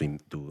it comes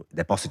to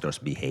depositors'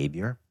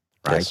 behavior,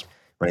 right? Yes.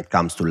 When it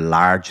comes to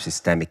large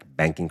systemic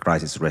banking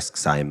crisis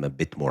risks, I'm a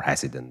bit more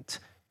hesitant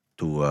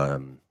to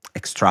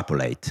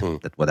extrapolate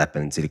that what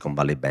happened in Silicon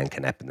Valley Bank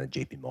can happen at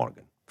JP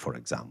Morgan, for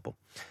example.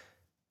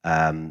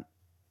 There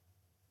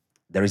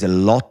is a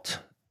lot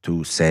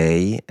to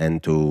say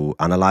and to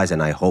analyze,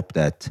 and I hope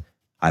that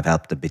I've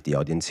helped a bit the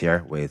audience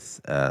here with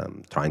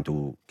trying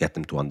to get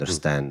them to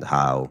understand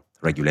how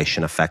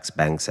regulation affects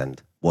banks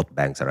and what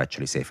banks are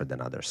actually safer than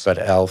others. But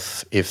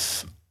Alf,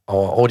 if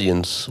our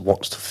audience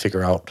wants to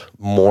figure out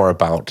more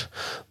about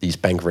these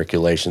bank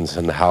regulations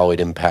and how it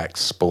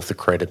impacts both the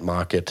credit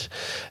market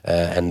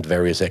and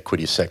various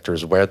equity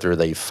sectors, where do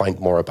they find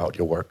more about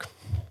your work?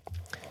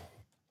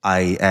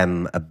 I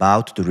am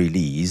about to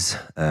release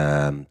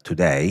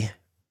today,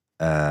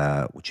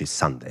 which is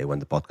Sunday when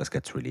the podcast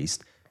gets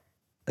released,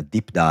 a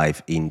deep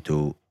dive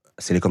into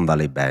Silicon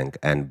Valley Bank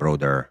and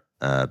broader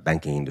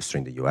banking industry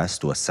in the US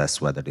to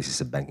assess whether this is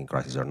a banking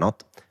crisis or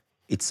not.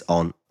 It's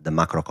on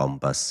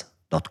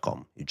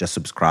themacrocompass.com. You just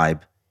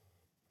subscribe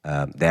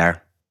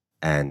there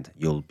and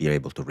you'll be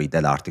able to read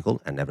that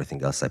article and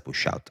everything else I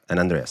push out. And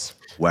Andreas,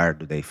 where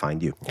do they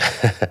find you?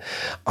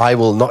 I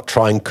will not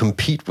try and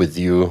compete with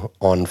you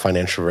on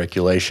financial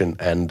regulation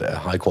and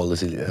high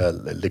quality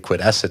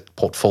liquid asset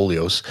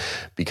portfolios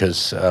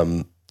because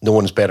no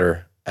one's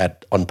better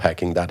at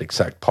unpacking that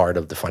exact part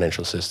of the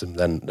financial system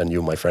than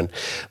you, my friend.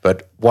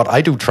 But what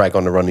I do track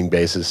on a running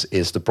basis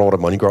is the broader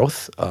money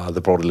growth, the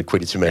broader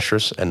liquidity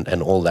measures,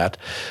 and all that,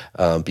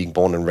 being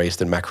born and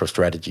raised in macro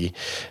strategy.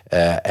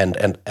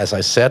 And as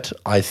I said,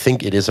 I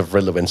think it is of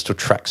relevance to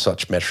track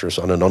such measures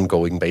on an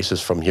ongoing basis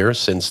from here,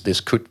 since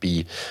this could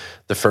be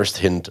the first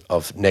hint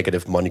of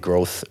negative money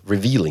growth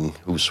revealing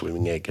who's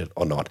swimming naked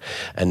or not.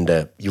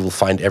 And you will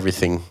find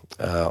everything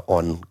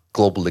on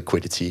global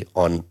liquidity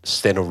on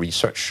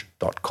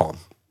stenoresearch.com.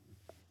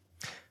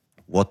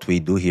 What we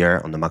do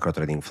here on the macro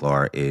trading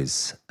floor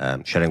is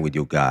sharing with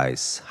you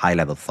guys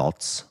high-level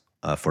thoughts,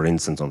 for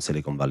instance, on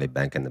Silicon Valley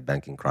Bank and the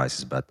banking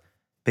crisis, but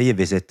pay a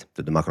visit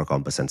to the Macro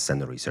Compass and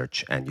Steno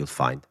Research and you'll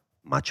find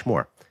much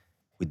more.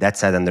 With that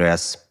said,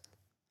 Andreas,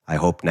 I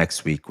hope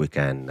next week we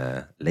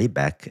can lay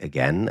back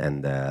again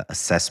and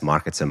assess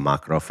markets and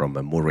macro from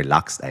a more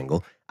relaxed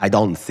angle. I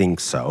don't think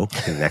so. I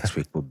think next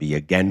week will be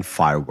again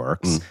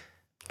fireworks.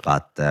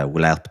 But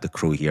we'll help the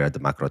crew here at the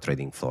macro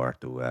trading floor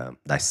to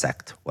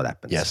dissect what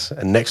happens. Yes,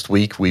 and next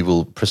week we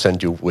will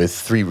present you with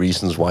 3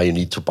 reasons why you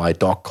need to buy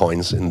dog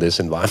coins in this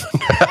environment.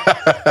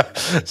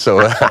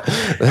 So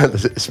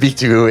speak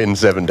to you in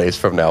 7 days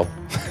from now.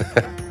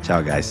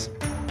 Ciao, guys.